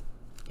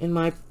 in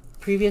my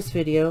previous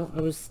video,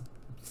 I was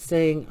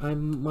saying I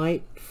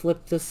might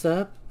flip this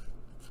up.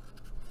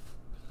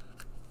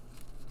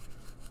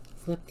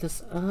 Flip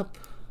this up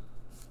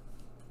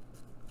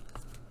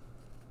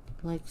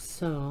like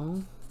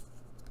so.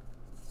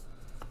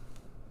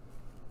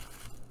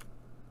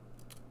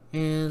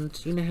 And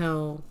you know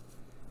how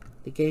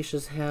the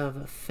geishas have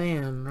a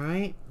fan,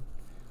 right?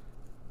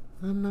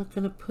 I'm not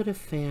going to put a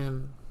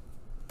fan.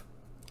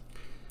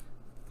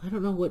 I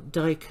don't know what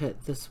die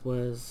cut this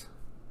was.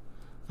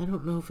 I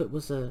don't know if it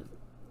was a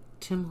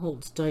Tim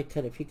Holtz die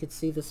cut. If you could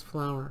see this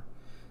flower,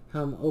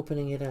 how I'm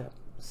opening it up.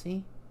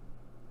 See?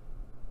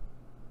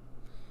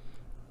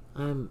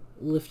 I'm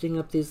lifting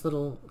up these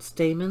little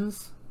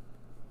stamens.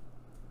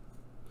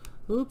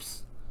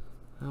 Oops.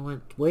 I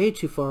went way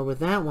too far with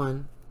that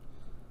one.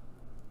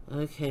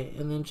 Okay,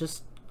 and then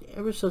just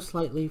ever so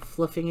slightly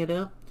fluffing it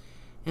up.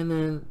 And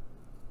then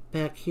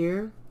back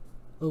here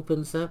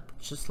opens up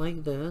just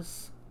like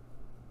this.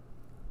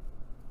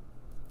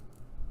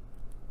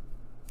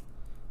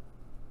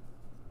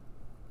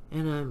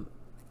 And I'm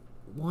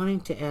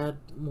wanting to add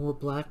more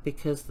black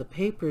because the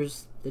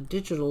papers, the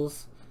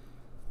digitals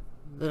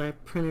that I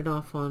printed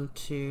off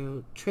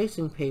onto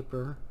tracing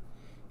paper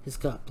has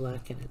got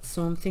black in it.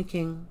 So I'm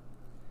thinking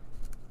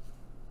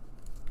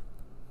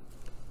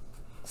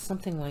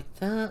something like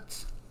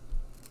that.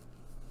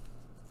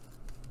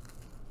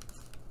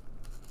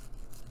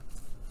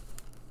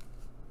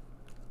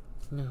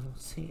 No,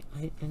 see,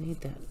 I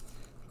need that.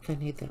 I think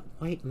I need that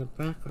white in the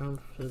background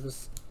for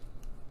this.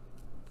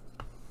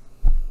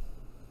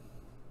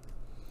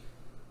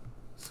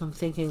 So I'm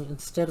thinking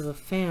instead of a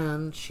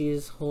fan, she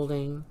is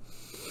holding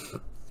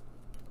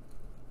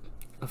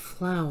a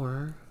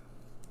flower.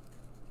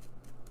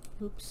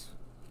 Oops,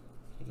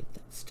 I get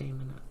that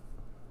stamen up.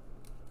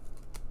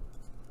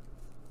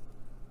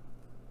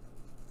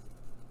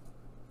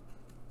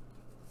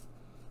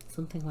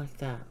 Something like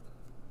that.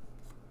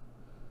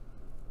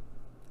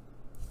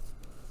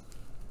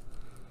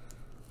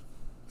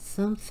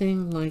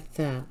 Something like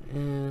that.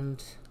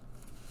 And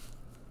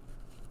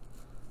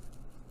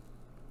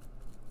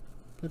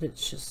but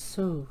it's just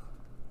so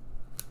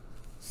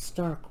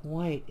stark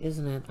white,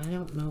 isn't it? I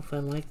don't know if I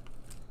like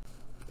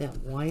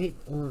that white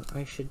or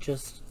I should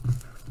just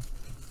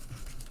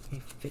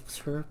fix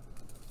her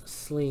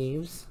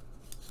sleeves.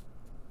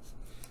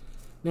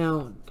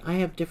 Now, I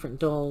have different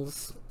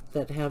dolls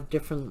that have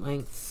different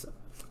lengths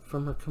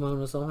from her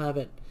kimonos. I'll have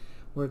it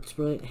where it's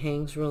really, it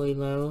hangs really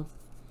low.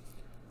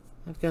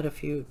 I've got a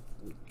few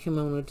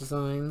kimono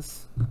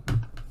designs.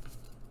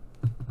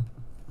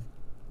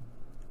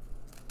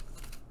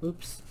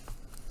 Oops.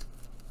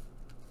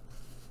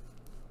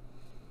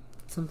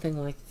 Something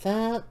like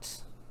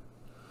that.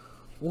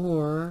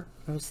 Or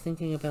I was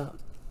thinking about,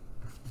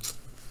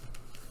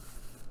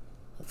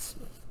 let's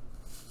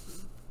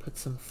put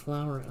some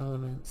flower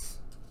elements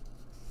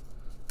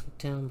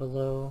down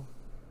below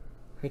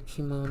her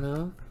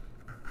kimono.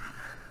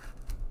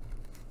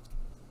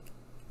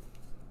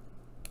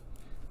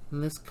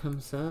 And this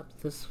comes up,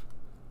 this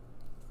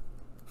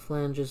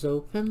flange is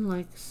open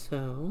like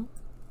so.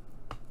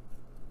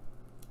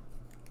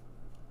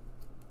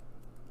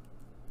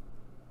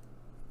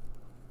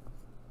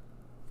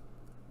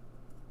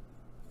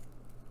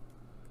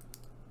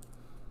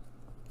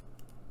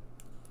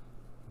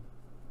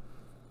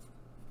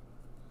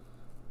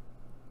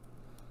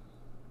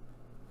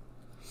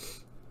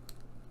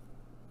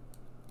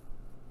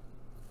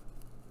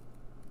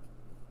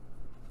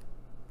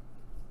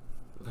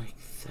 Like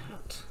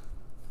that.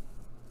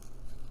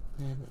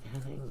 And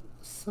adding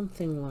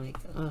something like,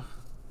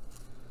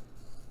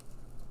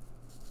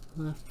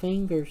 my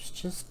fingers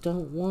just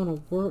don't want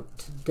to work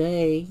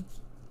today.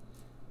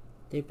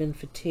 They've been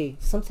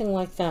fatigued. Something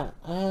like that.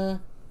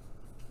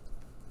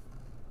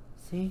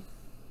 See?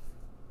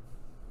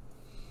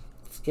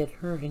 Let's get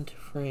her into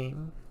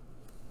frame.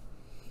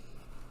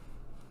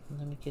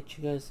 Let me get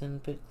you guys in a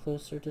bit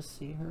closer to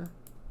see her.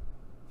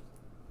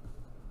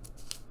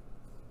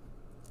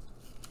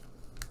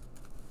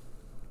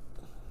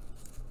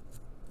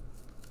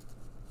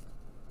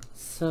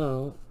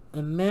 So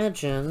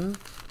imagine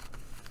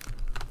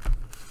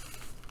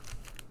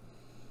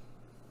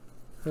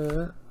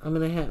her. I'm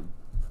going to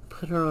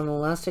put her on an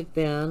elastic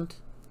band.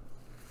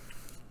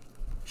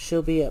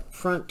 She'll be up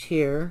front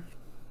here.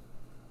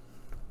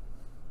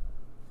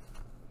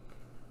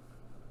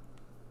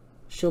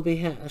 She'll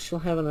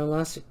have an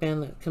elastic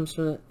band that comes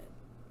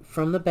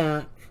from the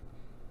back.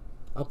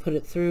 I'll put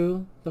it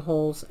through the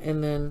holes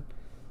and then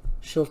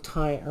she'll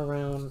tie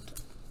around.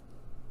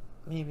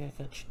 Maybe I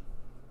got you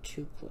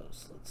too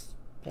close. Let's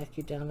back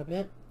you down a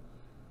bit.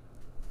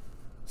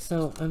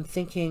 So I'm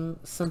thinking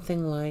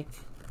something like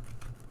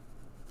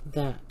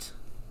that.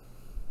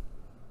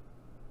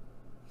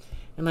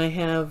 And I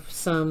have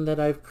some that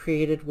I've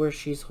created where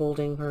she's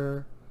holding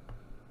her,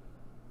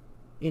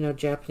 you know,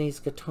 Japanese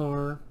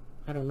guitar.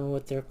 I don't know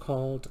what they're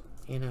called,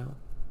 you know.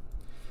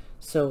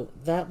 So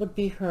that would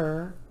be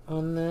her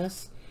on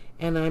this.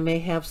 And I may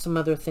have some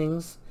other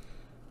things,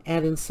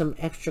 add in some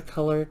extra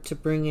color to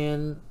bring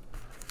in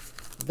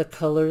the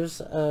colors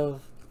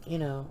of, you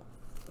know,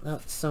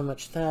 not so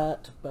much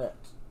that, but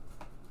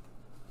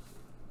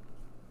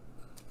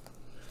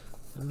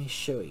let me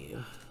show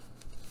you.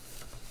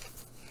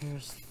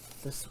 Here's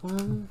this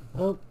one.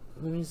 Oh,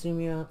 let me zoom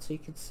you out so you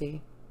can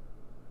see.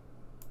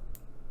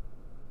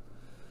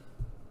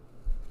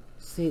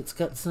 See, it's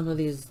got some of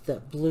these,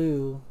 that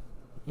blue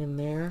in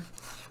there.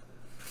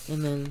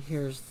 And then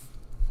here's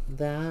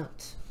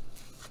that.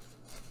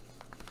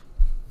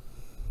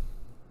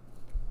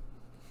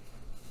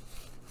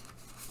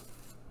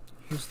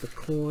 Here's the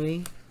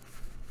koi.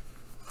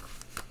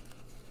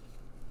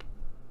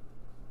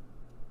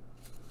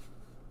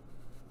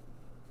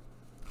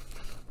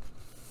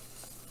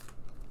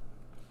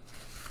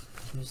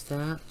 Here's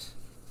that.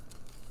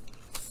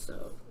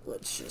 So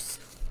let's just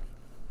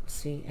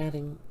see,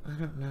 adding, I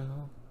don't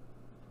know.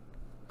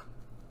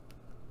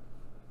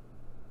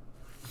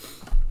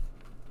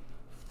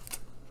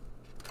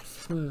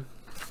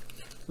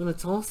 When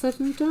it's all said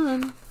and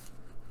done,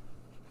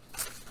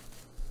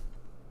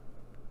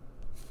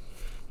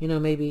 you know,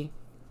 maybe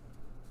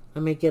I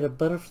may get a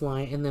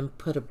butterfly and then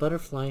put a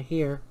butterfly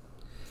here.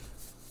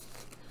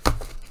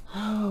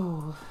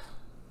 Oh,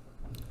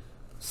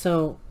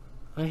 so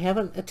I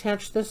haven't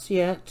attached this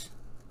yet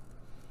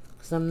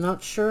because I'm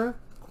not sure,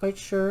 quite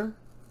sure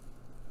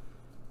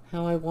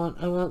how I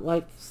want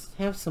like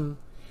have some,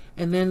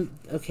 and then,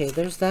 okay,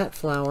 there's that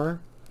flower,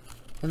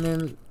 and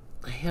then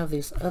I have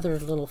these other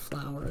little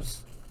flowers.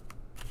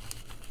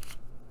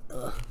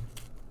 Okay,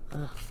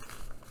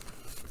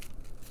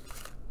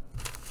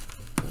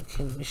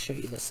 let me show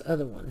you this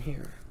other one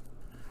here.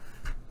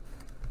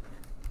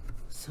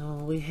 So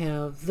we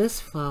have this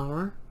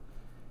flower.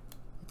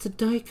 It's a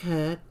die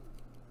cut.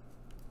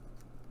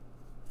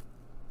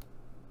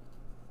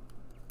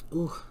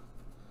 Ooh.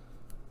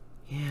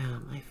 Yeah,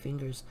 my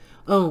fingers.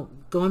 Oh,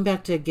 going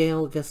back to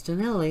Gail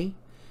Agostinelli,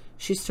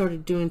 she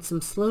started doing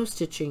some slow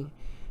stitching,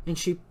 and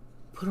she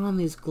put on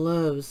these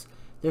gloves.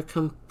 They're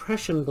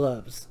compression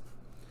gloves.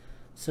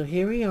 So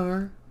here we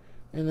are,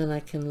 and then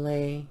I can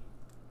lay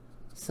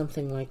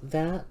something like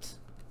that.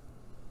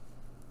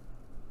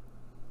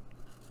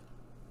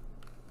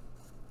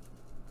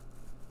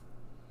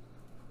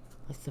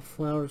 Like the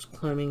flowers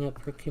climbing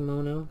up her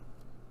kimono.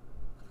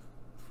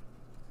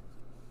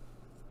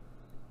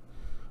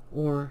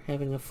 Or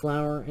having a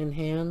flower in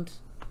hand.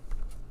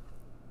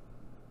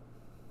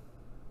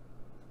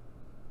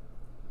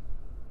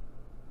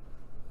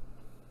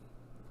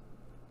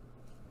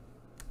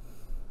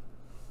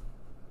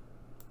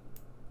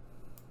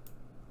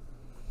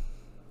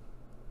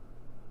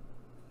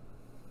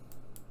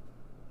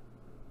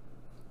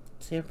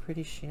 See how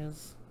pretty she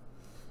is?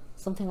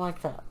 Something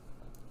like that.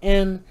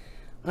 And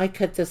I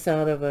cut this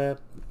out of a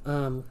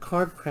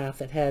card craft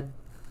that had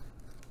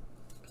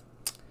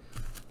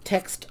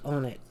text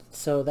on it.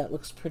 So that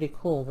looks pretty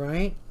cool,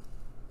 right?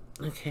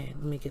 Okay,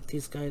 let me get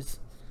these guys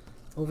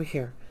over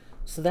here.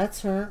 So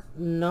that's her.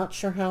 Not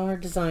sure how her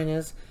design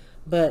is,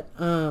 but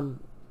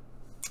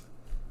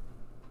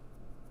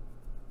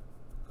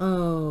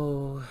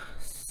oh,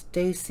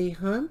 Stacy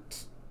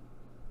Hunt,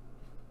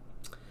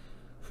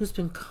 who's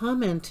been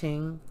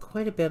commenting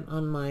quite a bit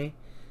on my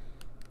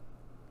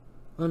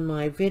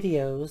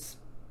videos.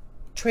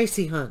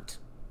 Tracy Hunt.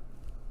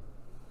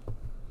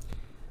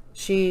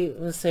 She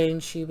was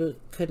saying she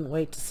couldn't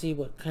wait to see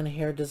what kind of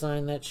hair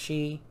design that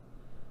she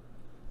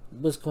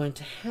was going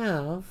to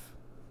have.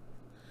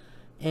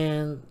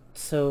 And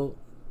so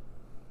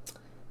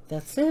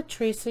that's it,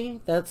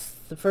 Tracy. That's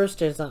the first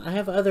design. I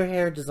have other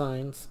hair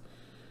designs,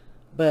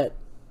 but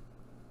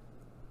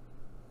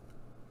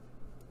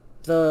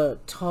the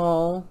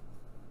tall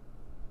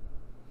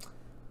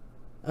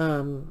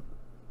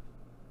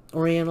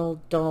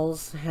Oriental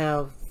dolls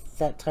have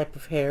that type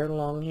of hair,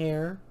 long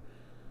hair.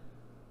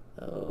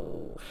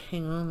 Oh,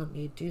 hang on, let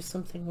me do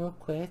something real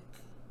quick.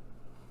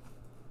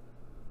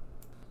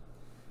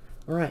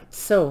 Alright,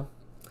 so,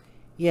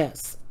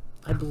 yes,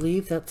 I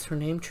believe that's her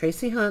name,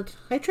 Tracy Hunt.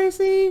 Hi,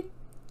 Tracy!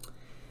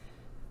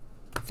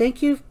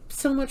 Thank you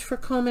so much for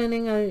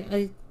commenting.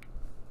 I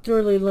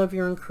thoroughly love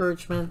your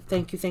encouragement.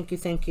 Thank you, thank you,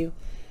 thank you.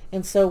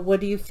 And so, what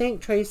do you think,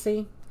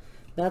 Tracy?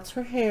 That's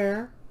her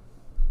hair.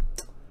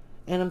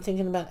 And I'm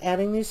thinking about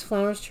adding these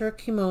flowers to her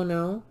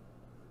kimono.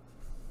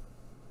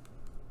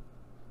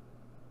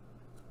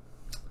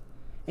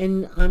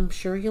 And I'm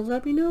sure you'll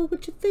let me know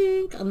what you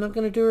think. I'm not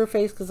going to do her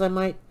face because I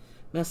might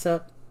mess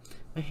up.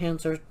 My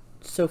hands are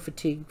so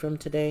fatigued from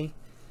today.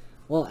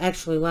 Well,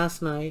 actually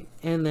last night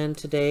and then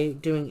today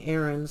doing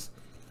errands.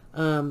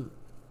 Had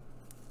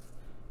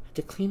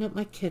to clean up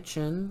my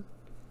kitchen.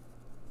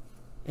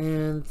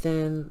 And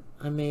then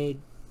I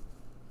made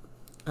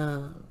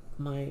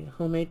my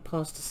homemade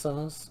pasta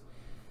sauce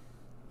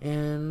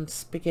and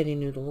spaghetti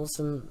noodles.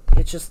 And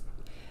it just...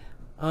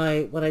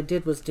 what I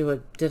did was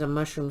did a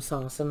mushroom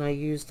sauce, and I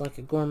used like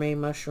a gourmet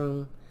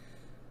mushrooms.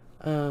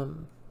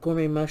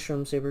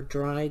 They were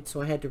dried,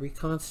 so I had to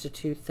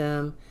reconstitute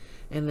them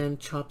and then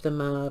chop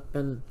them up,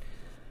 and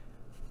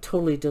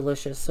totally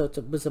delicious. So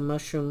it was a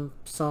mushroom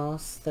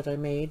sauce that I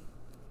made,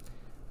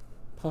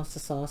 pasta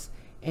sauce,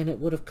 and it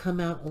would have come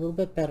out a little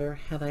bit better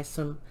had I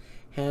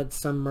had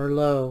some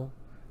Merlot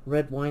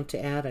red wine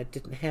to add. I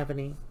didn't have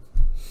any.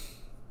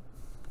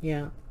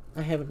 Yeah,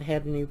 I haven't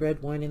had any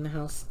red wine in the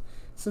house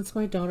since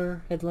my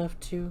daughter had left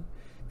to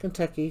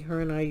Kentucky. Her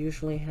and I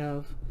usually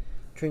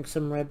drink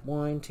some red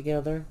wine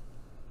together.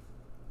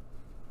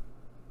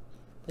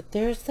 But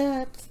there's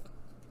that.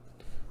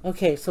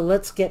 Okay, so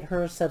let's get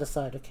her set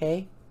aside,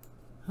 okay?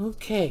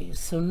 Okay,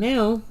 so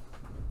now,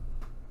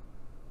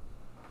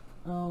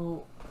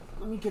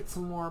 let me get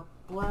some more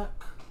black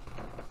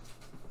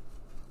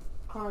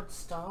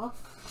cardstock.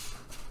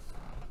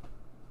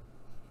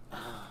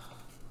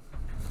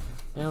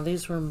 Now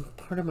these were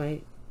part of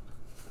my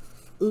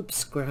oops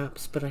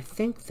scraps, but I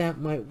think that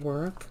might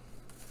work.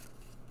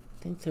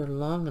 I think they're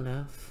long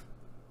enough.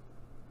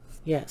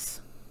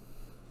 Yes.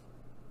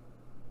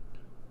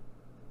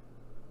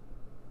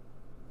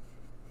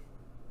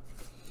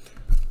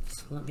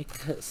 So let me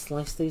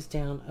slice these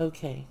down.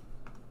 Okay.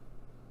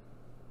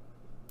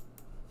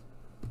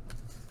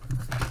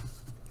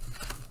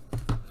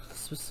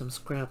 This was some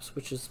scraps,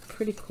 which is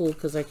pretty cool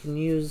because I can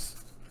use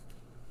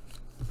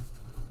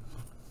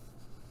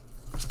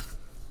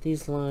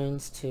these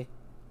lines to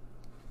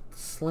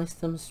slice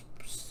them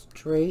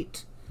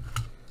straight.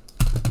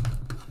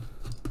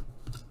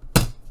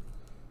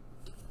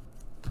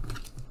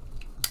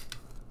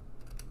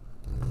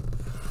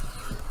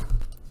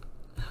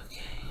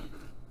 Okay.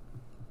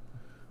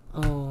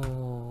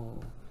 Oh,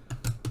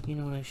 you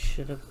know what I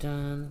should have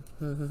done?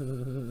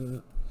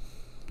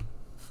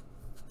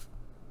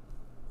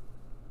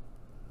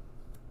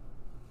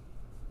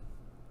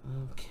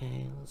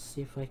 Okay, let's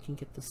see if I can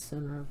get the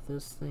center of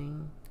this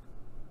thing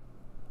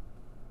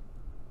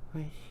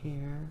right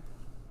here.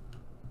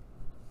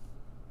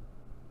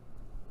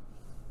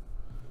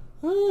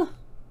 Ah!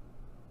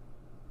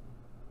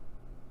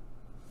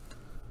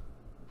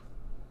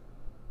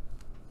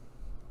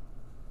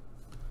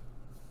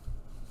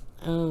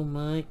 Oh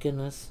my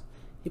goodness.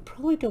 You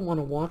probably don't want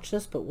to watch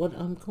this, but what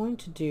I'm going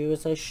to do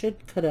is I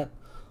should cut up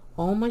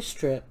all my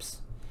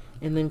strips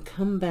and then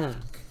come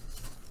back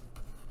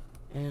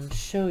and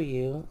show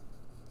you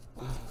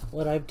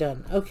what I've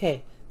done.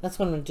 Okay, that's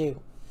what I'm going to do.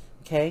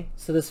 Okay,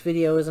 so this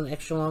video isn't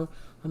extra long.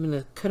 I'm going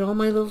to cut all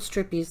my little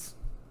strippies.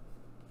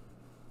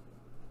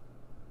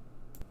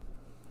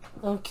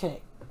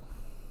 Okay.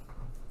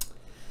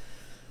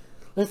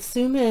 Let's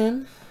zoom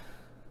in.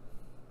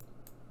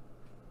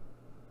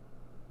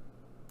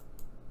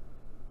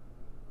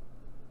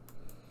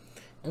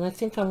 And I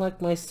think I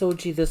like my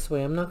shoji this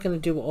way. I'm not going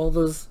to do all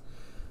those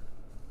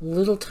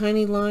little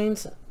tiny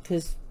lines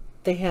because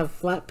they have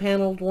flat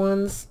paneled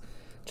ones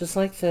just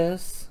like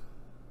this.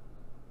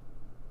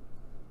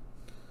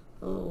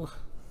 Oh.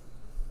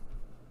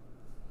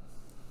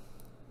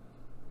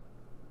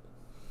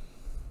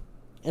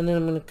 And then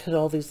I'm going to cut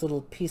all these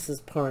little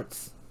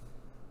parts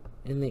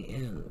in the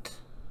end.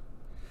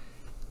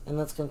 And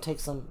that's going to take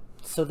some.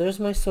 So there's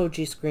my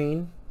shoji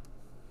screen.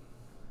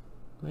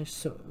 My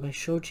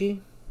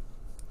shoji.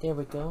 There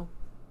we go.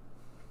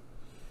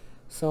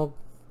 So I'll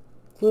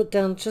glue it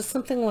down just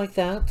something like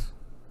that.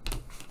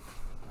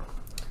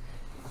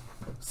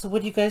 So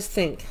what do you guys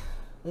think?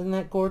 Isn't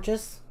that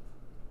gorgeous?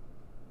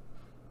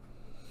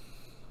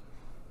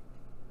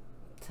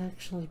 It's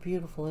actually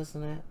beautiful,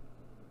 isn't it?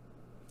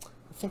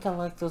 I think I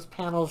like those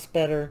panels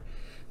better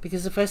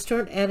because if I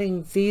start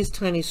adding these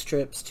tiny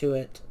strips to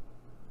it,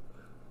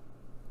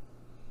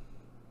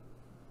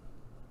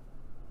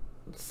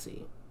 let's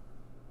see.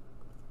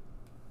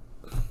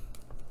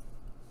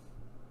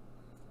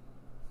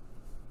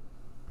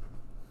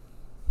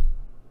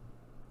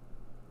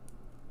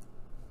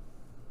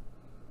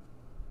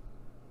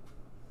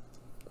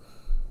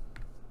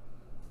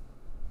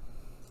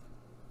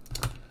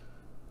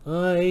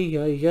 Ay,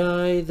 ay,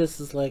 ay, this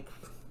is like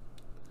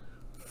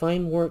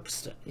fine work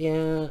stuff.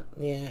 Yeah.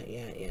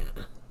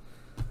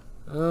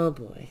 Oh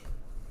boy.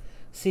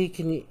 See,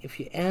 if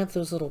you add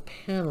those little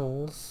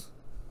panels,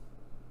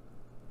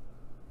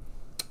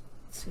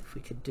 let's see if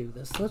we could do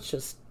this. Let's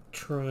just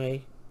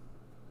try.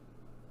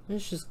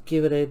 Let's just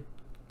give it a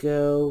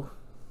go.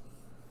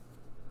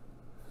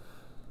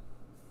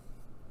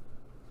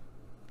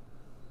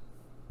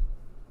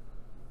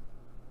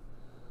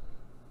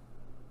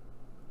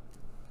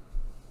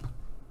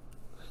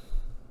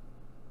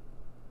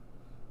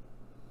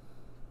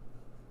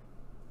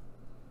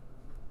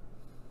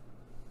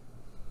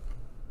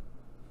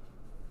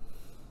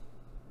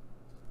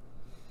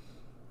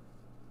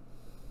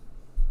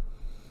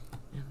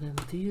 And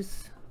then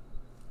these,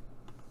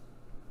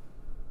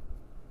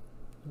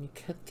 when you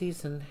cut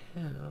these in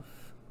half,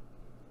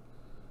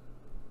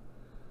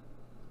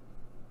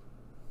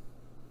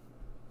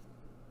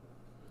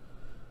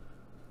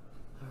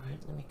 alright,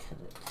 let me cut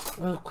it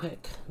real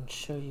quick and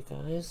show you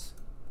guys.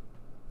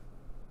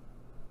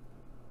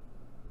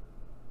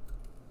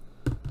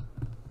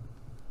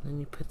 Then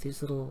you put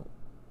these little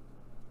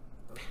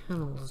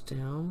panels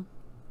down.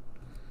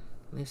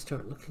 And they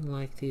start looking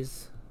like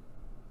these.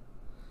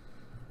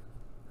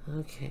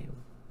 Okay,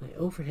 my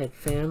overhead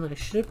fan. I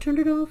should have turned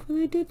it off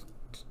and I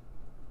didn't.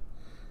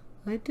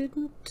 I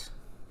didn't.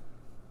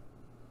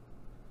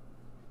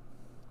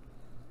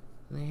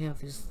 And they have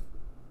these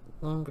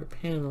longer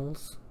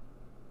panels.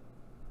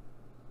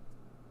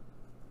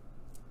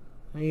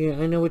 Yeah,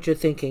 I know what you're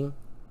thinking.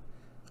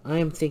 I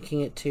am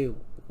thinking it too.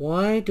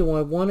 Why do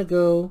I want to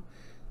go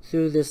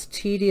through this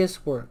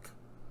tedious work?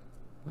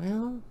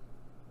 Well,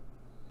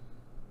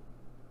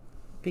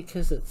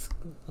 because it's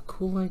a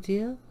cool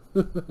idea.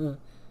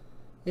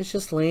 It's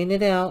just laying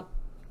it out.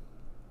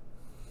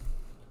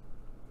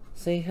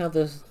 See how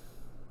this...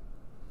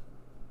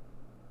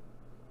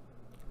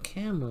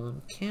 Come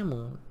on, come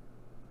on.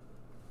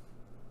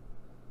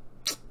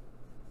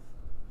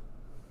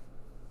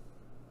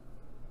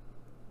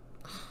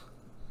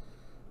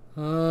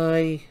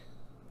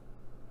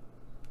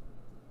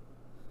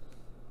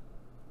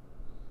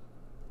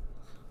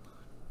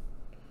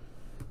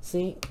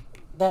 See,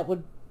 that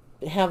would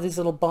have these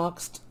little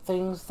boxed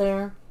things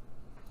there.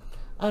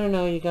 I don't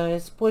know, you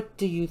guys. What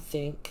do you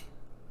think?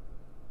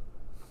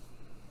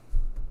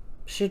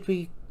 Should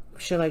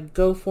I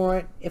go for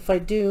it? If I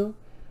do,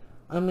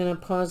 I'm going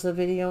to pause the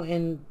video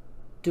and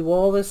do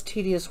all this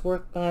tedious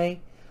work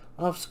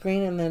off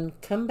screen and then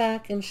come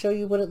back and show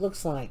you what it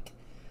looks like.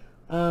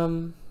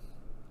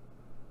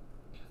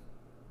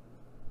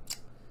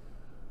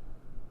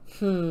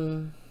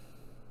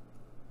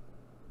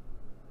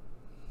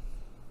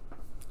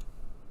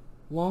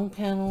 Long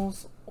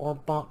panels or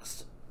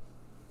boxes?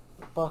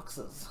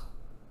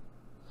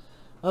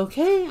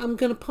 Okay, I'm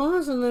gonna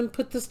pause and then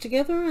put this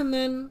together and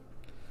then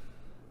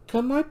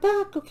come right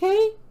back,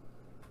 okay?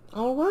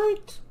 All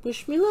right,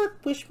 wish me luck,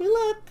 wish me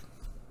luck.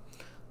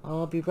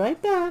 I'll be right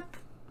back.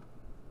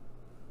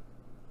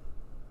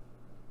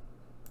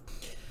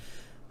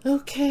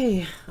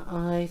 Okay,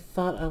 I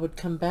thought I would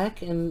come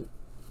back and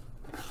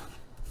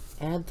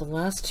add the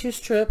last two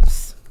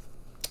strips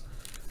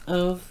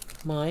of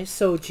my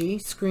Shoji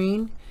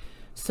screen.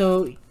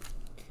 So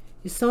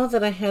you saw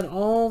that I had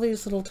all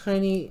these little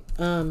tiny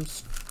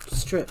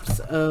strips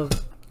of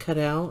cut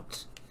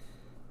out,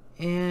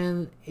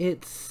 and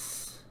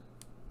it's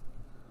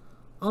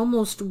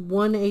almost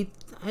 1/8,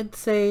 I'd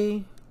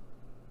say.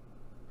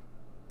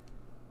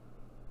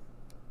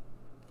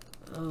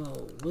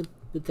 Oh, would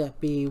that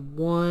be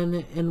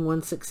 1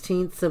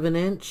 1/16 of an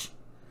inch?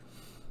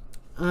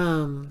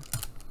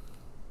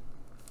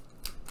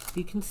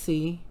 You can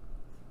see,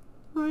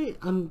 right,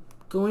 I'm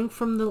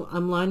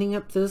lining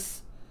up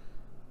this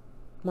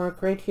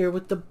mark right here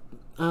with the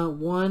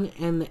 1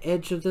 and the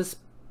edge of this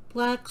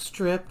black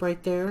strip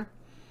right there,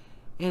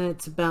 and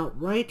it's about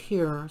right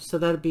here, so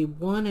that'd be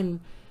 1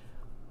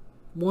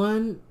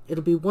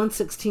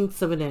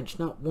 1/16 of an inch,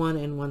 not 1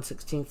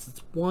 1/16,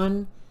 it's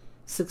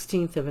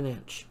 1/16 of an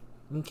inch.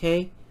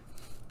 Okay.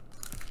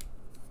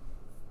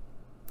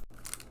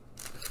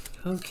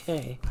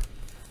 Okay.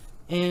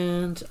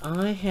 And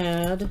I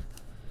had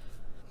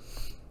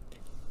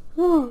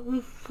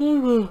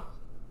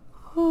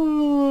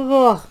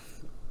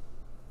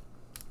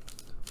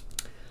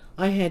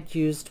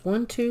used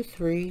 1 2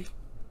 3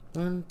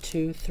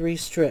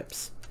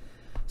 strips,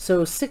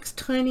 so 6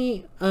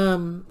 tiny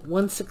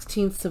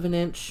 1/16 of an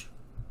inch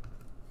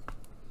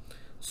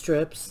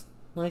strips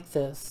like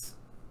this.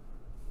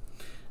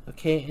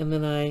 Okay, and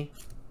then I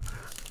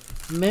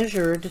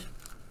measured,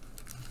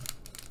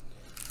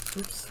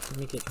 oops, let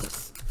me get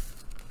this.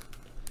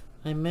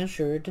 I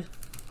measured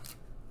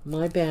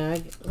my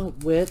bag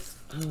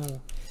width. The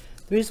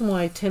reason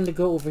why I tend to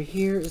go over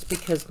here is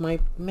because my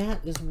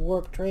mat is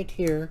warped right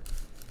here,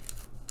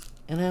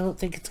 and I don't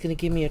think it's going to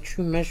give me a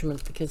true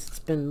measurement because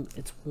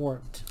it's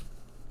warped.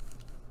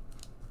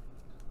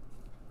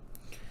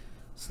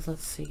 So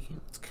let's see,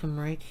 let's come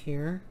right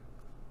here.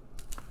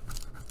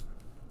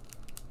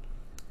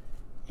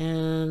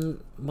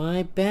 And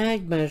my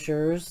bag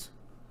measures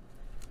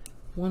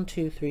 1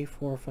 2 3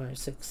 4 5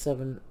 6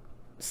 7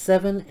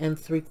 7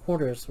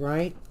 3/4,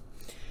 right?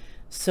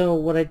 So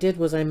what I did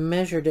was I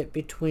measured it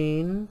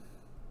between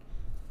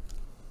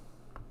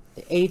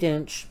the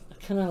 8-inch,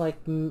 kind of like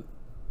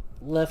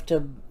left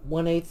a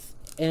 1/8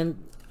 and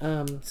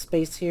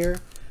space here,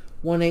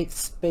 1/8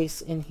 space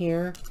in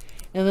here,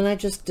 and then I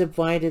just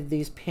divided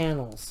these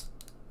panels,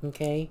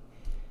 okay,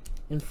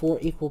 in 4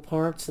 equal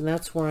parts, and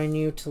that's where I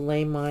knew to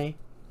lay my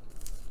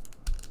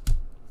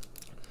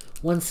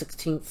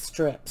 1/16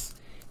 strips.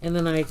 And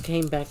then I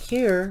came back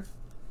here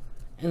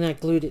and I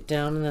glued it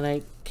down, and then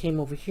I came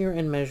over here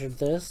and measured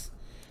this,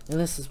 and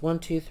this is 1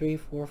 2 3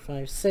 4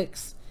 5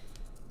 6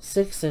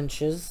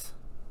 inches.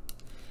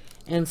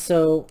 And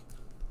so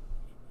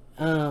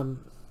how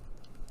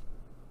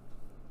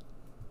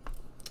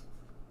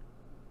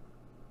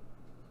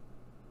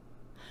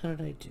did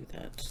I do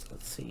that?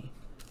 Let's see,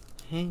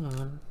 hang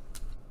on.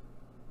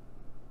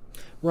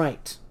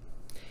 Right,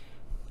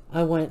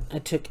 I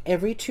took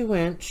every 2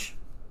 inch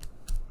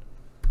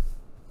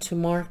to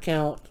mark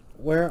out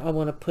where I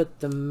want to put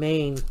the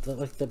main, the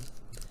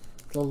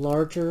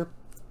larger,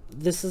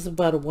 this is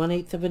about a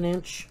 1/8 of an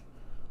inch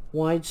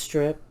wide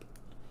strip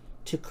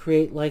to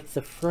create like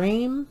the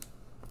frame.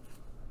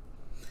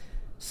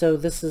 So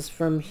this is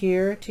from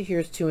here to here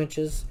is 2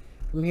 inches,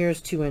 from here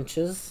is 2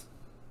 inches,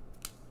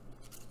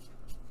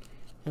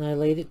 and I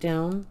laid it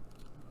down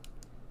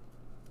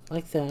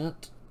like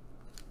that,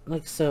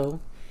 like so.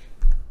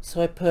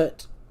 So I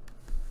put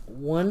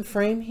one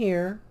frame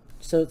here,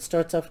 so it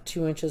starts off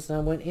 2 inches, and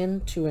I went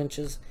in 2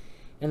 inches,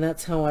 and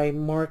that's how I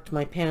marked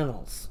my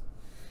panels.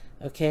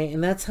 Okay,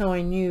 and that's how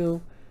I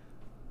knew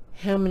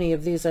how many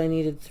of these I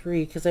needed.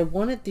 3, because I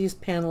wanted these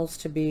panels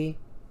to be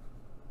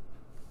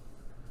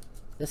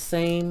the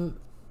same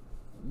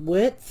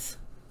width.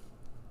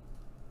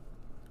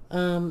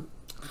 I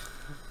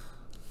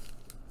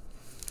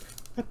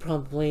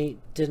probably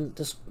didn't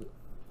just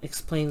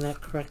explain that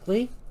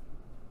correctly.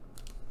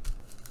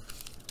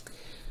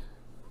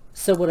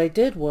 So what I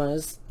did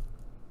was,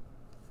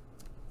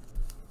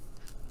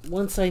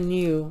 once I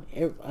knew,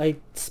 I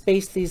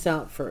spaced these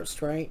out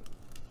first, right?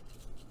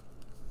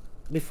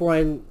 Before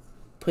I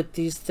put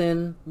these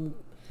thin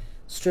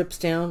strips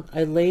down,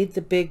 I laid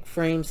the big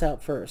frames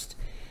out first.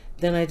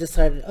 Then I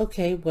decided,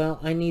 okay, well,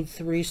 I need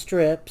 3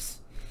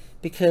 strips,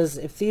 because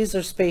if these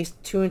are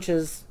spaced 2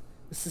 inches,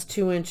 this is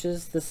 2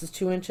 inches, this is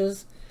 2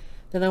 inches,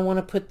 then I want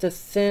to put the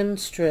thin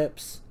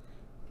strips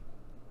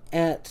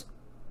at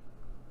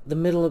the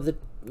middle of the,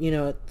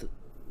 at the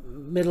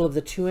middle of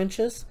the 2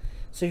 inches.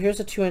 So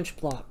here's a 2 inch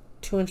block,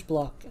 2 inch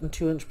block, and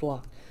 2 inch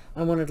block.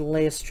 I wanted to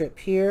lay a strip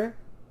here,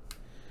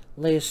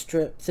 lay a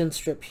thin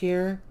strip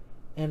here,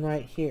 and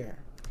right here.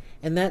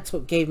 And that's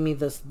what gave me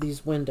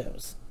these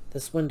windows,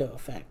 this window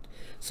effect.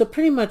 So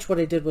pretty much what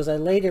I did was I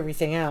laid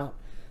everything out,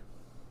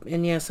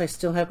 and yes, I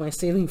still have my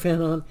ceiling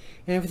fan on,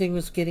 and everything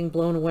was getting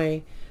blown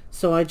away.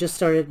 So I just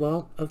started,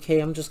 well, okay,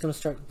 I'm just going to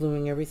start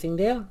gluing everything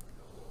down.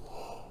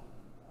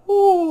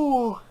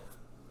 Oh,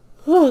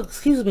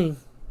 excuse me.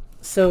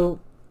 So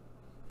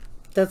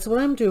that's what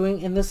I'm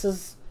doing, and this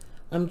is,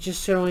 I'm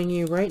just showing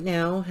you right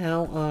now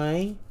how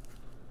I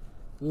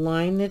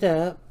line it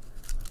up.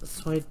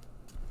 So I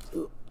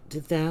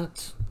did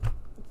that,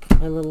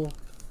 my little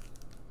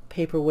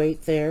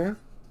paperweight there.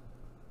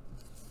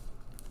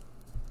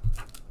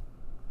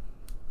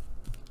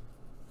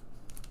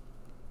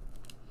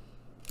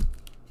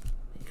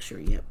 Make sure,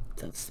 yep,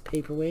 that's the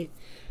paperweight.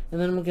 And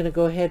then I'm going to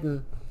go ahead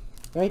and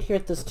right here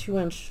at this 2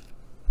 inch,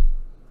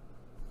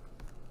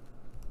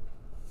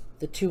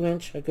 the 2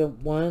 inch, I go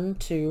 1,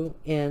 2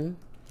 in,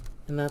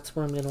 and that's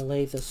where I'm going to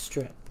lay this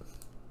strip.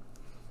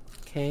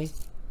 Okay,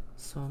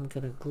 so I'm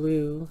going to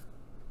glue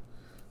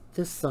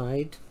this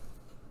side.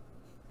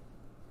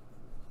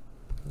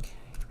 Okay,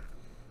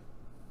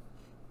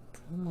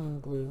 come on,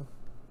 glue,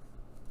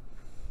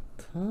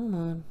 come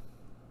on.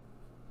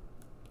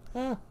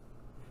 Ah,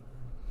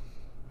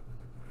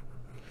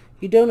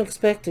 you don't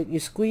expect it. You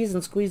squeeze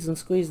and squeeze and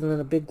squeeze, and then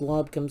a big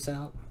glob comes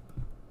out.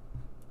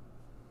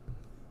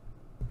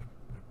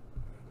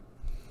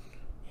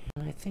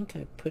 And I think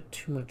I put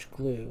too much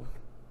glue.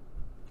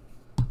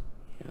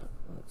 Yeah,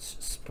 let's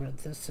just spread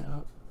this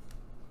out.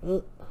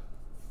 Oh.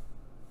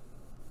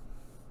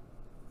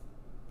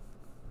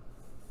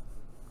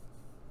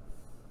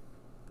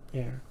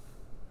 There.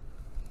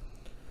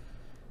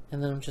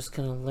 And then I'm just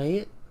going to lay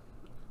it.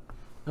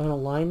 I'm going to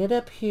line it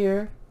up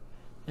here,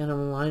 and I'm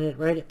going to line it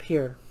right up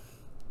here.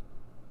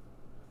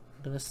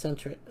 I'm going to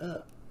center it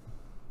up.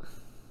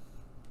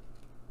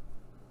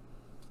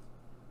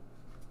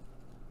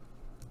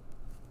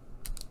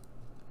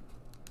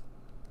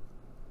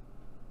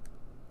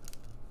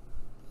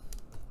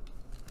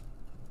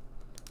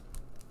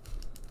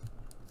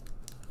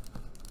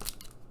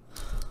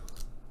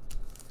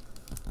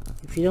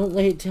 If you don't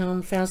lay it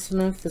down fast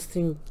enough, this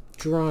thing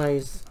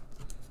dries.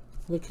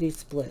 Lickety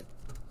split.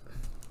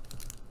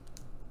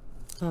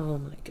 Oh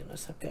my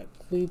goodness, I've got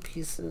glue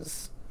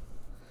pieces.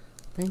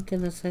 Thank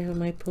goodness I have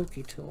my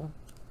pokey tool.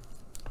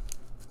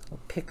 I'll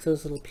pick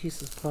those little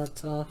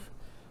parts off,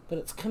 but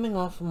it's coming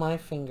off of my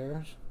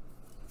fingers.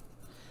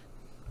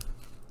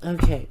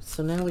 Okay,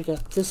 so now we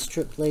got this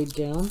strip laid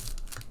down.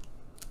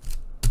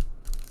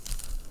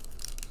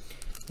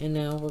 And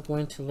now we're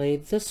going to lay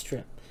this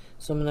strip.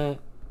 So I'm going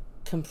to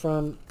come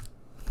from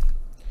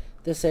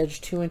this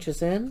edge 2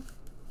 inches in,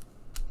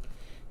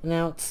 and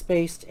now it's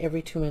spaced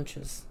every 2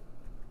 inches,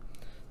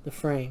 the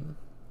frame.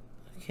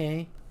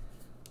 Okay,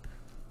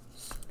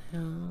 so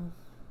now,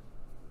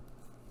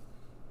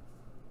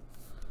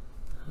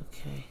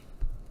 okay,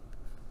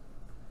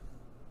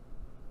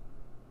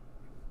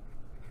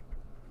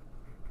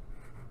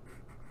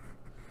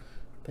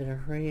 better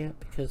hurry up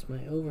because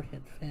my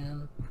overhead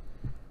fan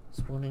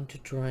is wanting to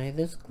dry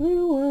this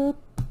glue up.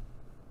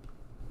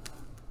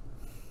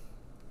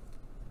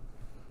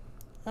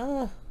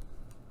 Ah,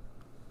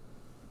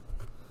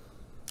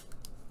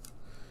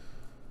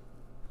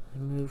 I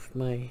moved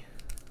my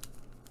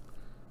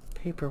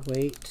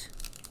paperweight.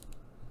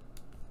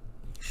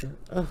 Make sure.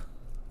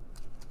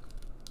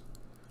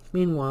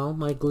 Meanwhile,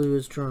 my glue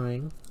is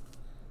drying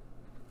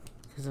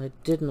because I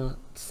did not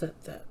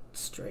set that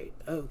straight.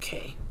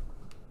 Okay.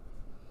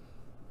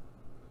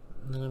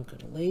 And then I'm going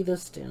to lay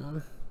this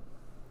down.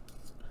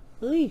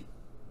 Oy.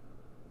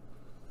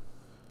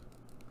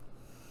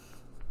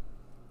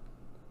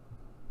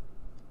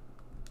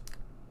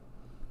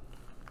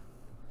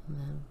 And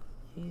then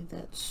lay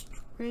that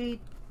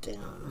straight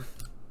down.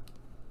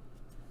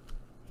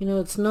 You know,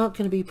 it's not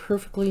going to be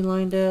perfectly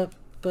lined up,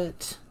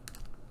 but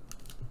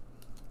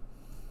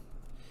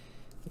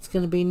it's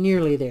going to be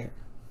nearly there.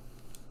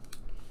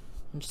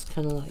 And just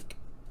kind of like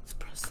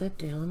press that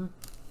down.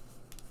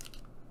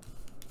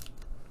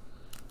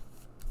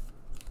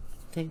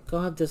 Thank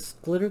God this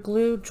glitter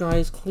glue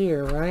dries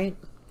clear, right?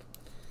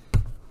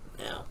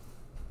 Now,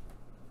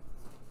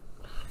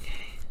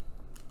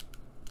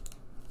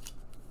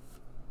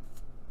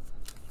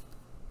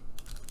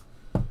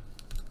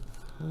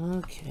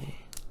 okay.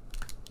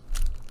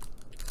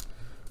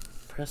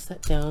 Press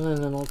that down,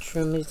 and then I'll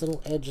trim these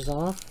little edges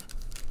off,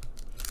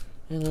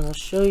 and then I'll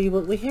show you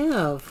what we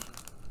have.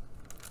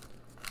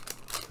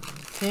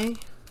 Okay.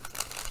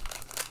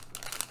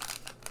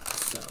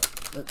 So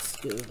let's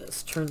do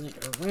this. Turn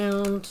it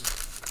around.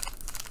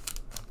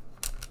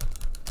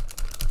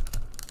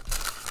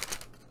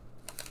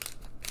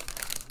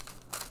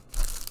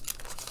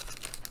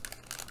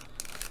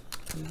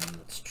 And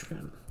let's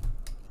trim.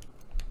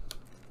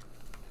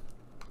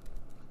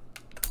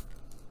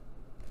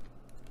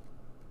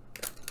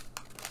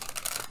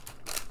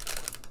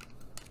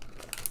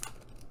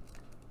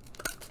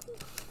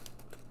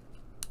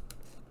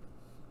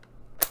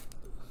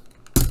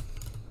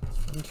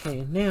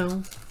 Okay, now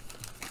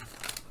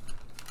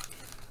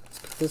let's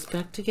put this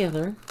back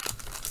together.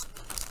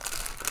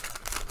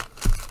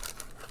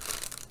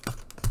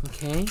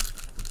 Okay,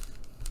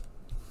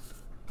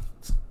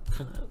 let's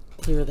kind of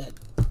clear that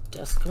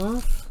desk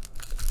off.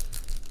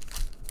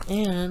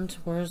 And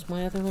where's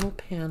my other little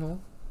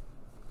panel?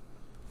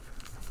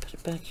 Put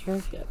it back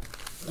here. Yep.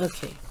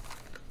 Okay,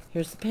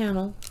 here's the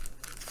panel.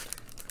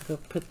 I'll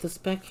put this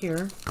back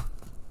here.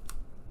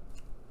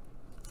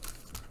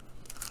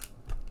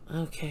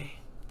 Okay.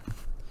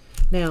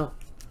 Now,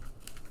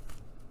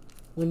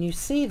 when you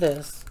see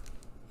this,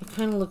 it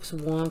kind of looks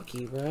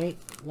wonky, right?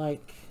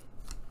 Like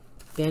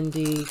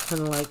bendy,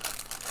 kind of like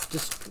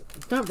just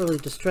not really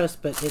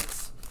distressed, but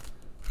it's,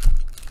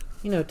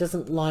 you know, it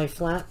doesn't lie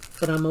flat.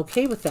 But I'm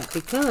okay with that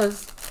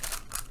because,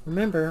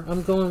 remember,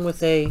 I'm going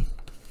with a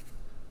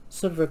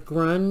sort of a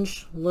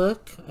grunge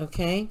look,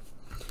 okay?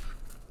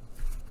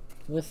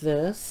 With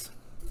this.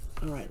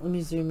 All right, let me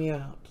zoom you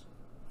out.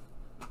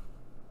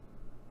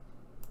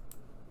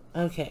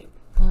 Okay,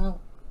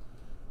 well,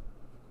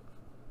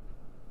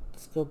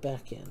 let's go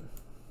back in.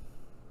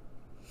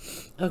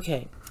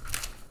 Okay,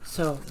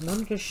 so I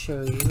wanted to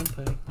show you,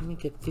 but let me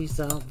get these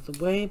out of the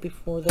way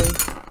before they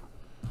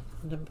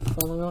end up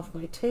falling off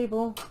my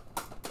table.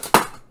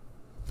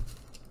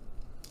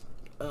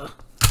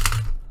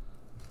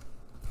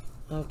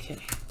 Okay.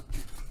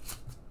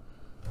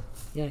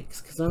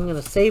 Yikes, because I'm going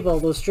to save all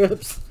those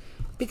strips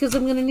because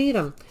I'm going to need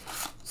them.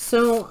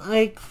 So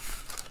I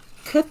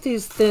cut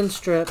these thin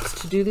strips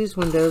to do these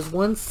windows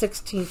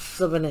 1/16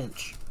 of an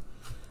inch.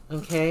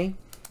 Okay,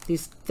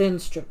 these thin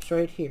strips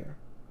right here,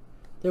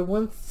 they're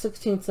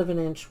 1/16 of an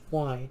inch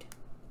wide.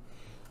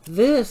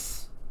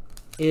 This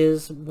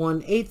is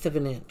 1/8 of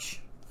an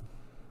inch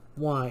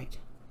wide.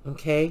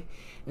 Okay,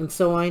 and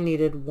so I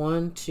needed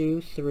 1, 2,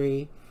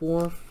 3,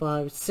 4,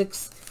 5,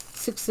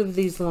 6 of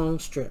these long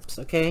strips.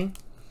 Okay,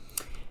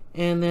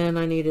 and then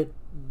I needed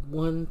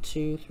 1,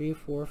 2, 3,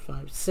 4,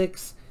 5,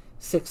 6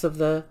 of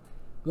the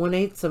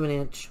 1/8 of an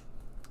inch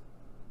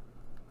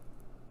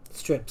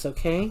strips.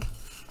 Okay,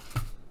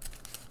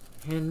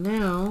 and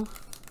now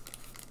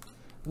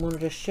I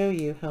wanted to show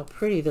you how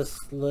pretty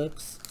this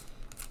looks.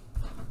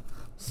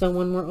 So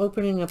when we're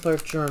opening up our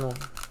journal,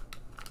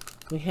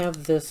 we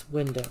have this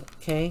window.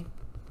 Okay,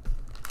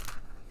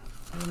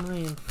 am I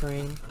in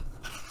frame?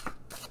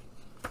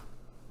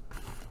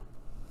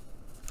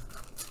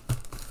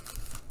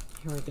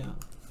 Here we go.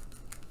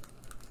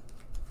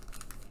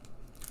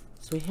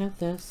 So we have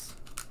this.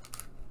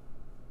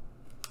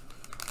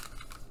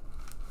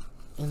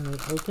 And we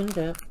open it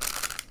up.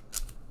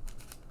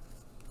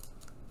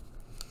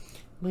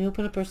 We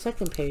open up our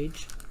second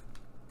page.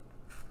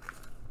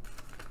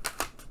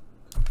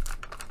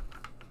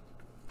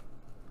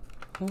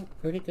 Oh,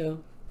 where'd it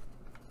go?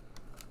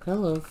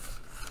 Hello.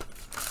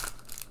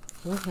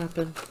 What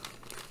happened?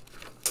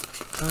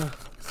 Ah,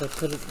 so I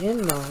put it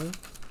in wrong.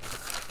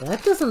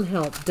 That doesn't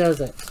help, does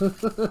it?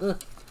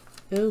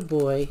 Oh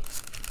boy.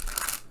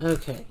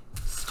 Okay,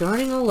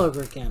 starting all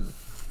over again.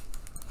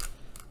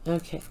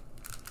 Okay.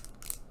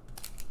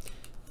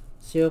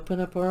 So you open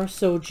up our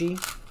shoji.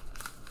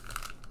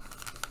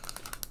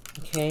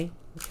 Okay,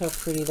 look how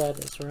pretty that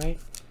is, right?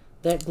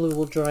 That glue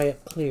will dry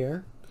up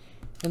clear.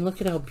 And look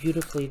at how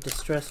beautifully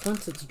distressed.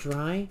 Once it's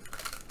dry,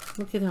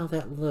 look at how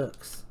that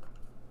looks.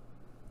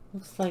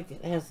 Looks like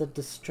it has a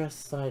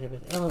distressed side of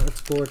it. Oh, it's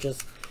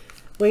gorgeous.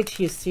 Wait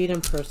till you see it in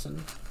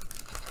person.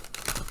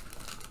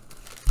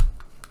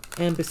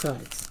 And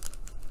besides,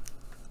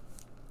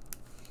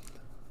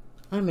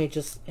 I may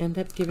just end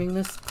up giving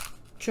this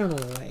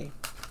journal away.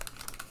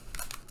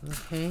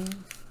 Okay.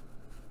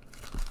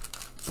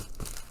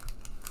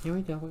 Here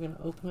we go. We're going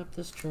to open up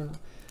this journal.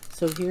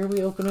 So here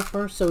we open up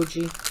our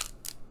Shoji.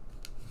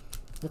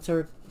 That's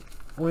our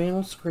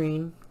Oriental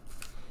screen.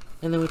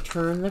 And then we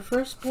turn the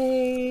first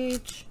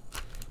page.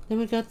 Then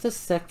we got the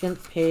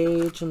second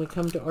page. And we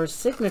come to our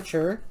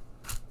signature.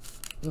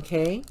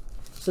 Okay.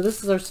 So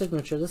this is our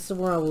signature. This is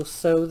where I will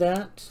sew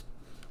that.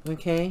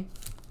 Okay.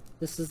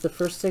 This is the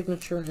first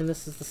signature. And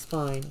this is the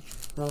spine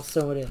where I'll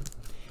sew it in.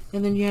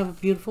 And then you have a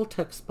beautiful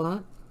text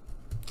spot.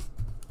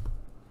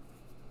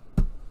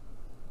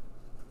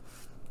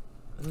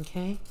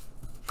 Okay,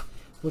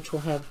 which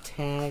will have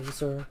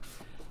tags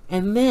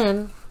and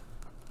then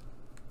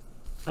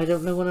I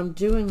don't know what I'm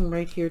doing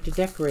right here to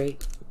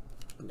decorate.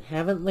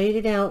 Haven't laid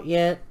it out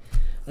yet.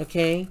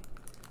 Okay,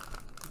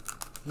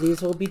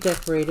 these will be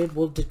decorated.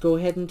 We'll go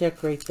ahead and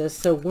decorate this.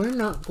 So we're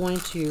not going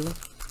to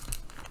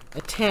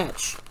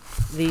attach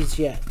these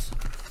yet,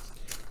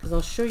 because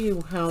I'll show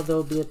you how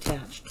they'll be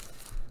attached.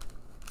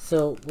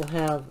 So we'll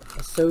have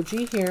a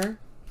Shoji here,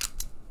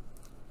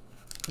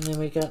 and then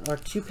we got our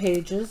 2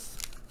 pages.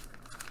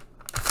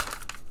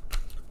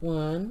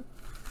 1,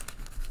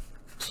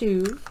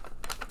 2,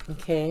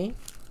 okay.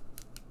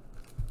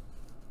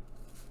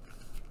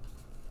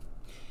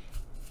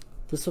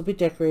 This will be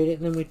decorated,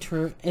 and then we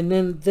turn, and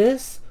then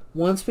this,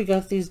 once we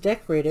got these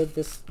decorated,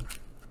 this,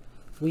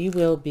 we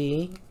will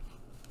be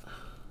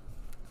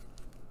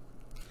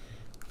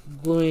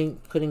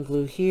gluing, putting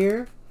glue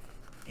here,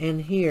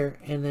 and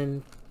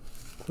then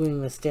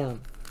gluing this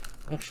down.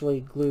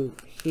 Actually glue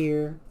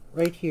here,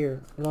 right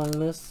here, along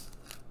this,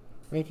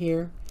 right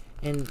here,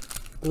 and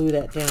glue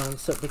that down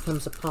so it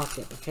becomes a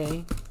pocket,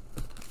 okay?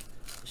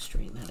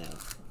 Straighten that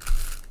out.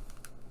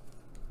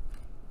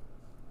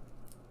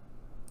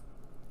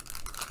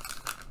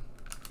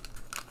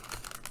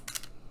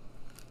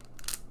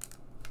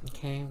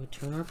 Okay, we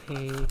turn our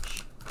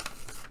page.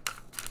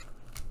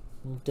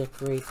 We'll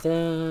decorate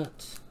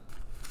that.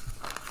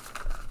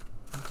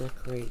 We'll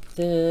decorate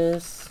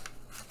this.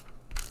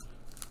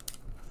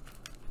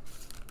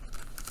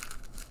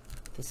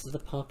 This is the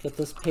pocket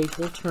this page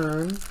will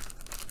turn.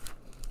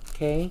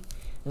 Okay,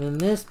 and then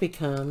this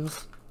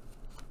becomes,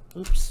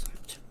 oops, I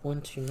took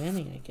one too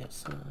many, I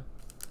guess, huh?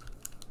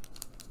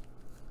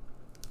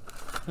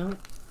 Nope,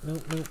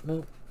 nope, nope,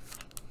 nope.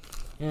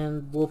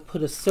 And we'll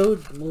put a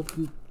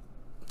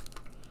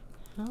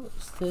how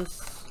is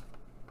this?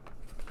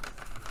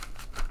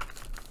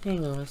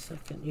 Hang on a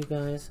second, you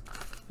guys.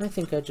 I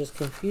think I just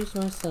confused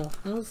myself.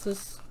 How is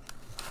this?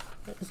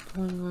 What is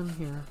going on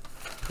here?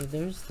 Okay,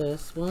 there's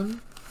this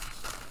one,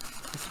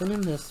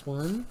 and this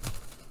one.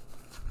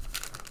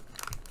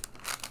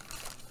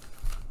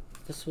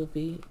 This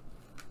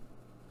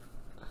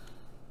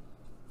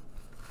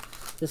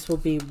will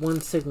be one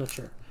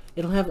signature.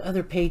 It'll have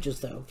other pages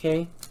though,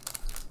 okay?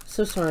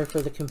 So sorry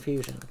for the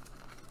confusion.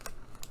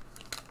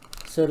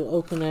 So it'll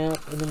open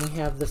up, and then we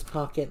have this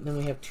pocket, and then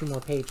we have 2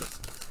 more pages.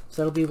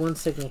 So it'll be one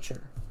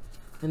signature.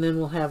 And then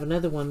we'll have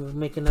another one. We'll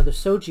make another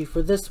Shoji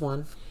for this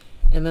one.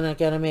 And then I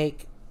gotta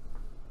make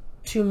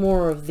 2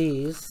 more of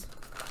these.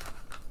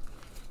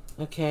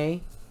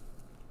 Okay?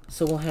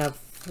 So we'll have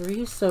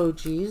 3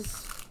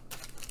 Shojis.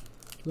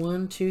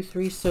 1, 2,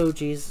 3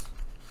 Shojis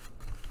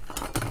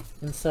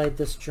inside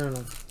this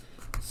journal.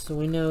 So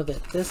we know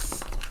that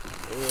this,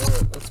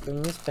 let's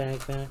bring this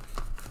bag back.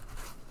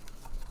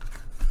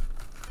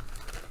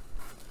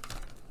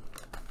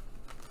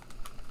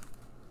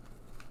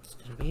 It's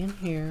going to be in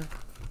here.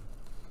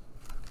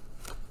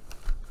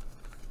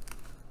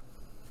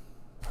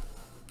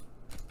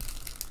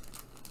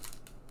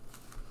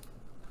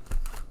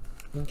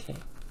 Okay.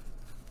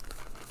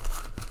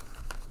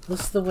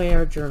 This is the way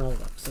our journal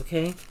looks,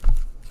 okay?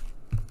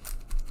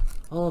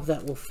 All of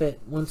that will fit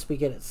once we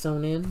get it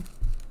sewn in.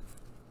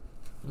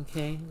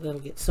 Okay,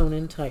 that'll get sewn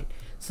in tight.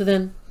 So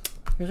then,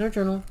 here's our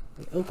journal.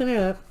 We open it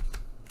up.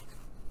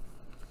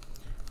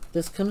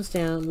 This comes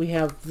down. We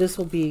have, this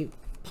will be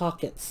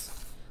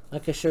pockets,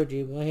 like I showed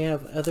you. We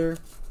have other,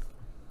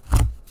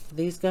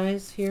 these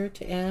guys here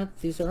to add.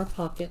 These are our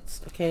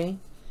pockets, okay,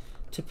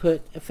 to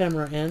put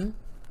ephemera in.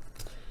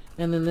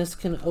 And then this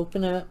can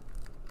open up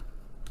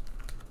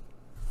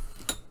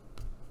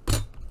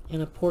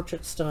in a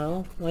portrait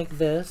style like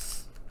this.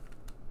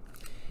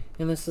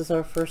 And this is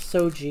our first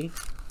Shoji.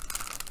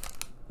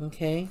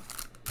 Okay.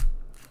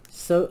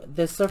 So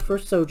this is our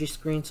first Shoji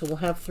screen. So we'll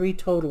have 3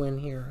 total in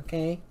here.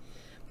 Okay.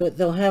 But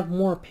they'll have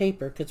more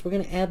paper because we're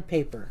going to add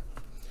paper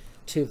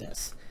to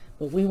this.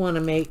 But we want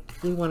to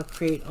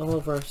create all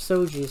of our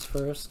Shojis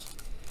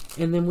first.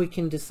 And then we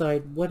can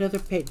decide what other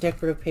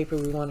decorative paper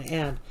we want to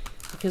add.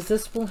 Because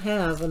this will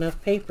have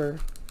enough paper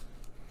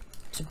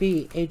to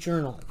be a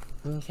journal.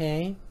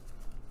 Okay.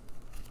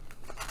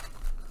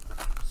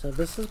 So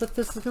this is what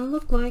this is going to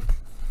look like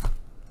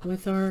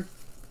with our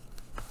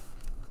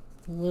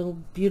little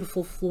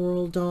beautiful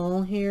floral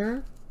doll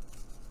here.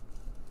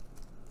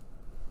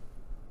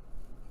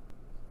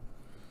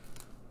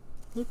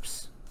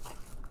 Oops.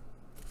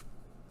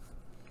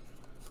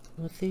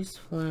 with these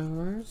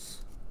flowers.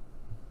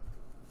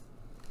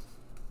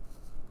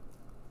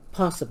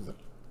 Possibly.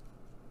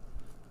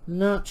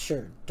 Not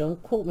sure.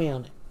 Don't quote me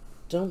on it.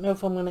 Don't know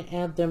if I'm going to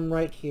add them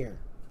right here.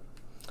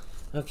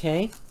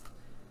 Okay.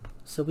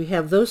 So we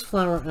have those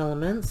flower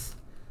elements.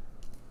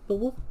 But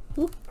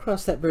we'll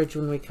cross that bridge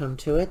when we come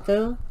to it,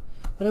 though.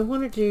 But I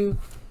wanted to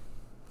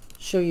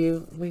show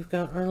you, we've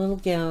got our little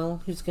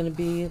gal who's going to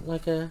be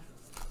like a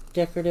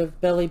decorative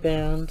belly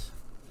band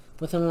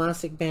with an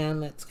elastic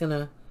band that's going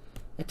to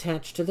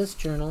attach to this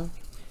journal.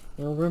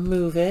 You'll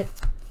remove it.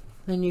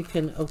 Then you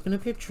can open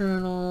up your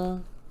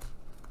journal.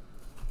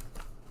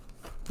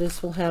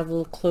 This will have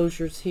little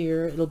closures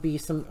here. It'll be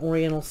some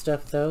Oriental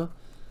stuff, though.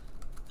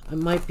 It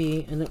might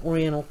be an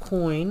Oriental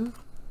coin.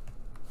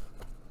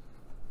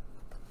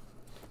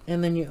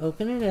 And then you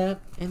open it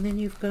up, and then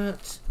you've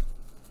got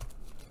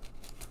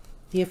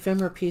the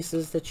ephemera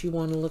pieces that you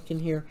want to look in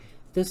here.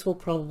 This will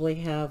probably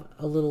have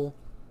a little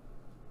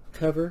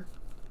cover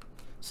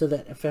so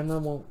that ephemera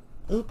won't,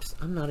 oops,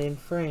 I'm not in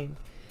frame.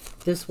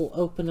 This will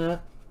open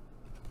up,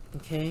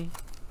 okay?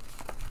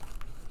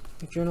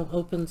 Your journal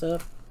opens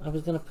up. I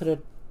was going to put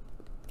an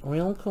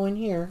Oriental coin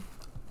here.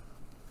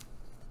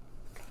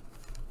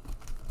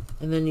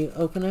 And then you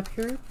open up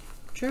your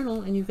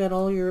journal and you've got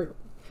all your,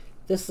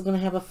 this is going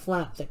to have a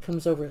flap that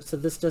comes over it, so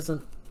this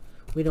doesn't,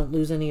 we don't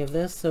lose any of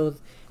this. So,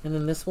 and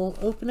then this will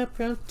open up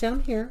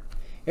down here.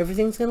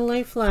 Everything's going to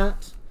lay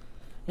flat.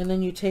 And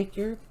then you take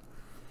your,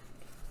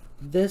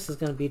 this is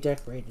going to be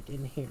decorated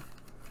in here.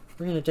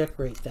 We're going to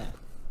decorate that.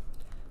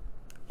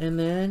 And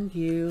then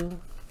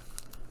you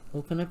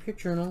open up your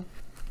journal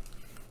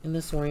in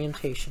this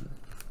orientation.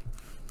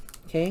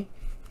 Okay?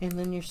 And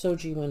then your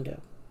Shoji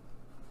window.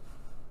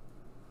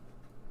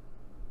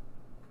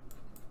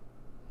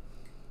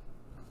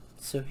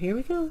 So here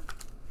we go.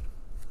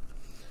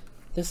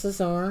 This is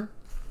our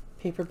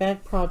paper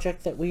bag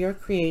project that we are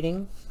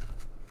creating.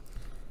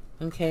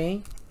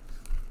 Okay?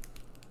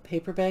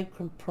 Paper bag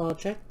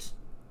project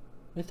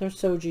with our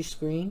Shoji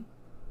screen.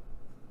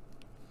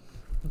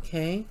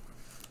 Okay?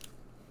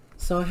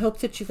 So I hope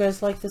that you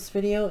guys like this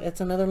video.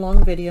 It's another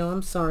long video.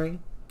 I'm sorry.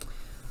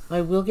 I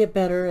will get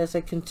better as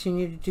I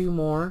continue to do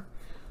more.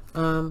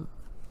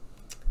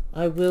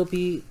 I will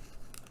be,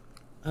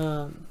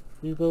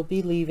 we will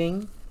be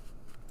leaving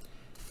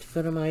to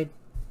go to my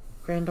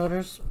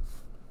granddaughter's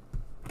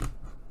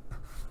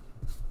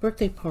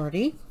birthday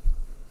party.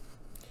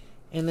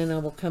 And then I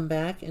will come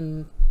back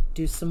and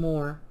do some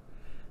more.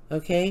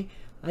 Okay?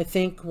 I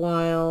think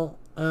while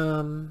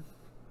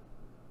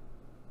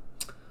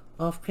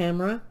off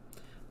camera,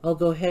 I'll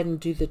go ahead and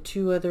do the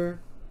 2 other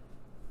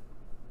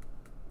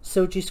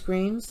Shoji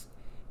screens,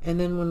 and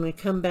then when we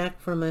come back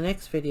from the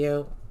next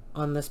video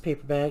on this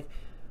paper bag,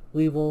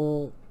 we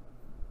will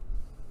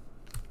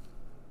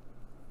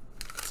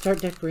start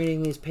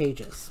decorating these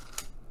pages.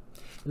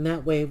 And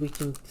that way we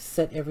can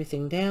set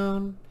everything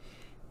down,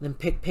 then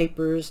pick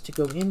papers to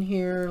go in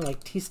here,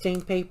 like tea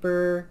stain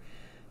paper,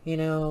 you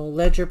know,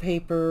 ledger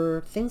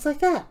paper, things like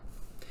that.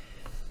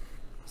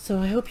 So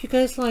I hope you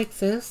guys like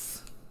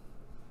this.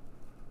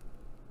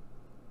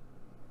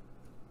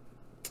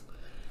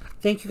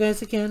 Thank you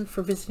guys again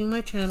for visiting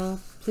my channel.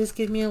 Please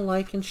give me a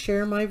like and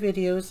share my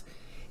videos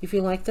if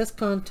you like this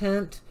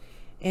content.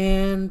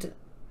 And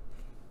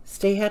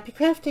stay happy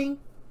crafting.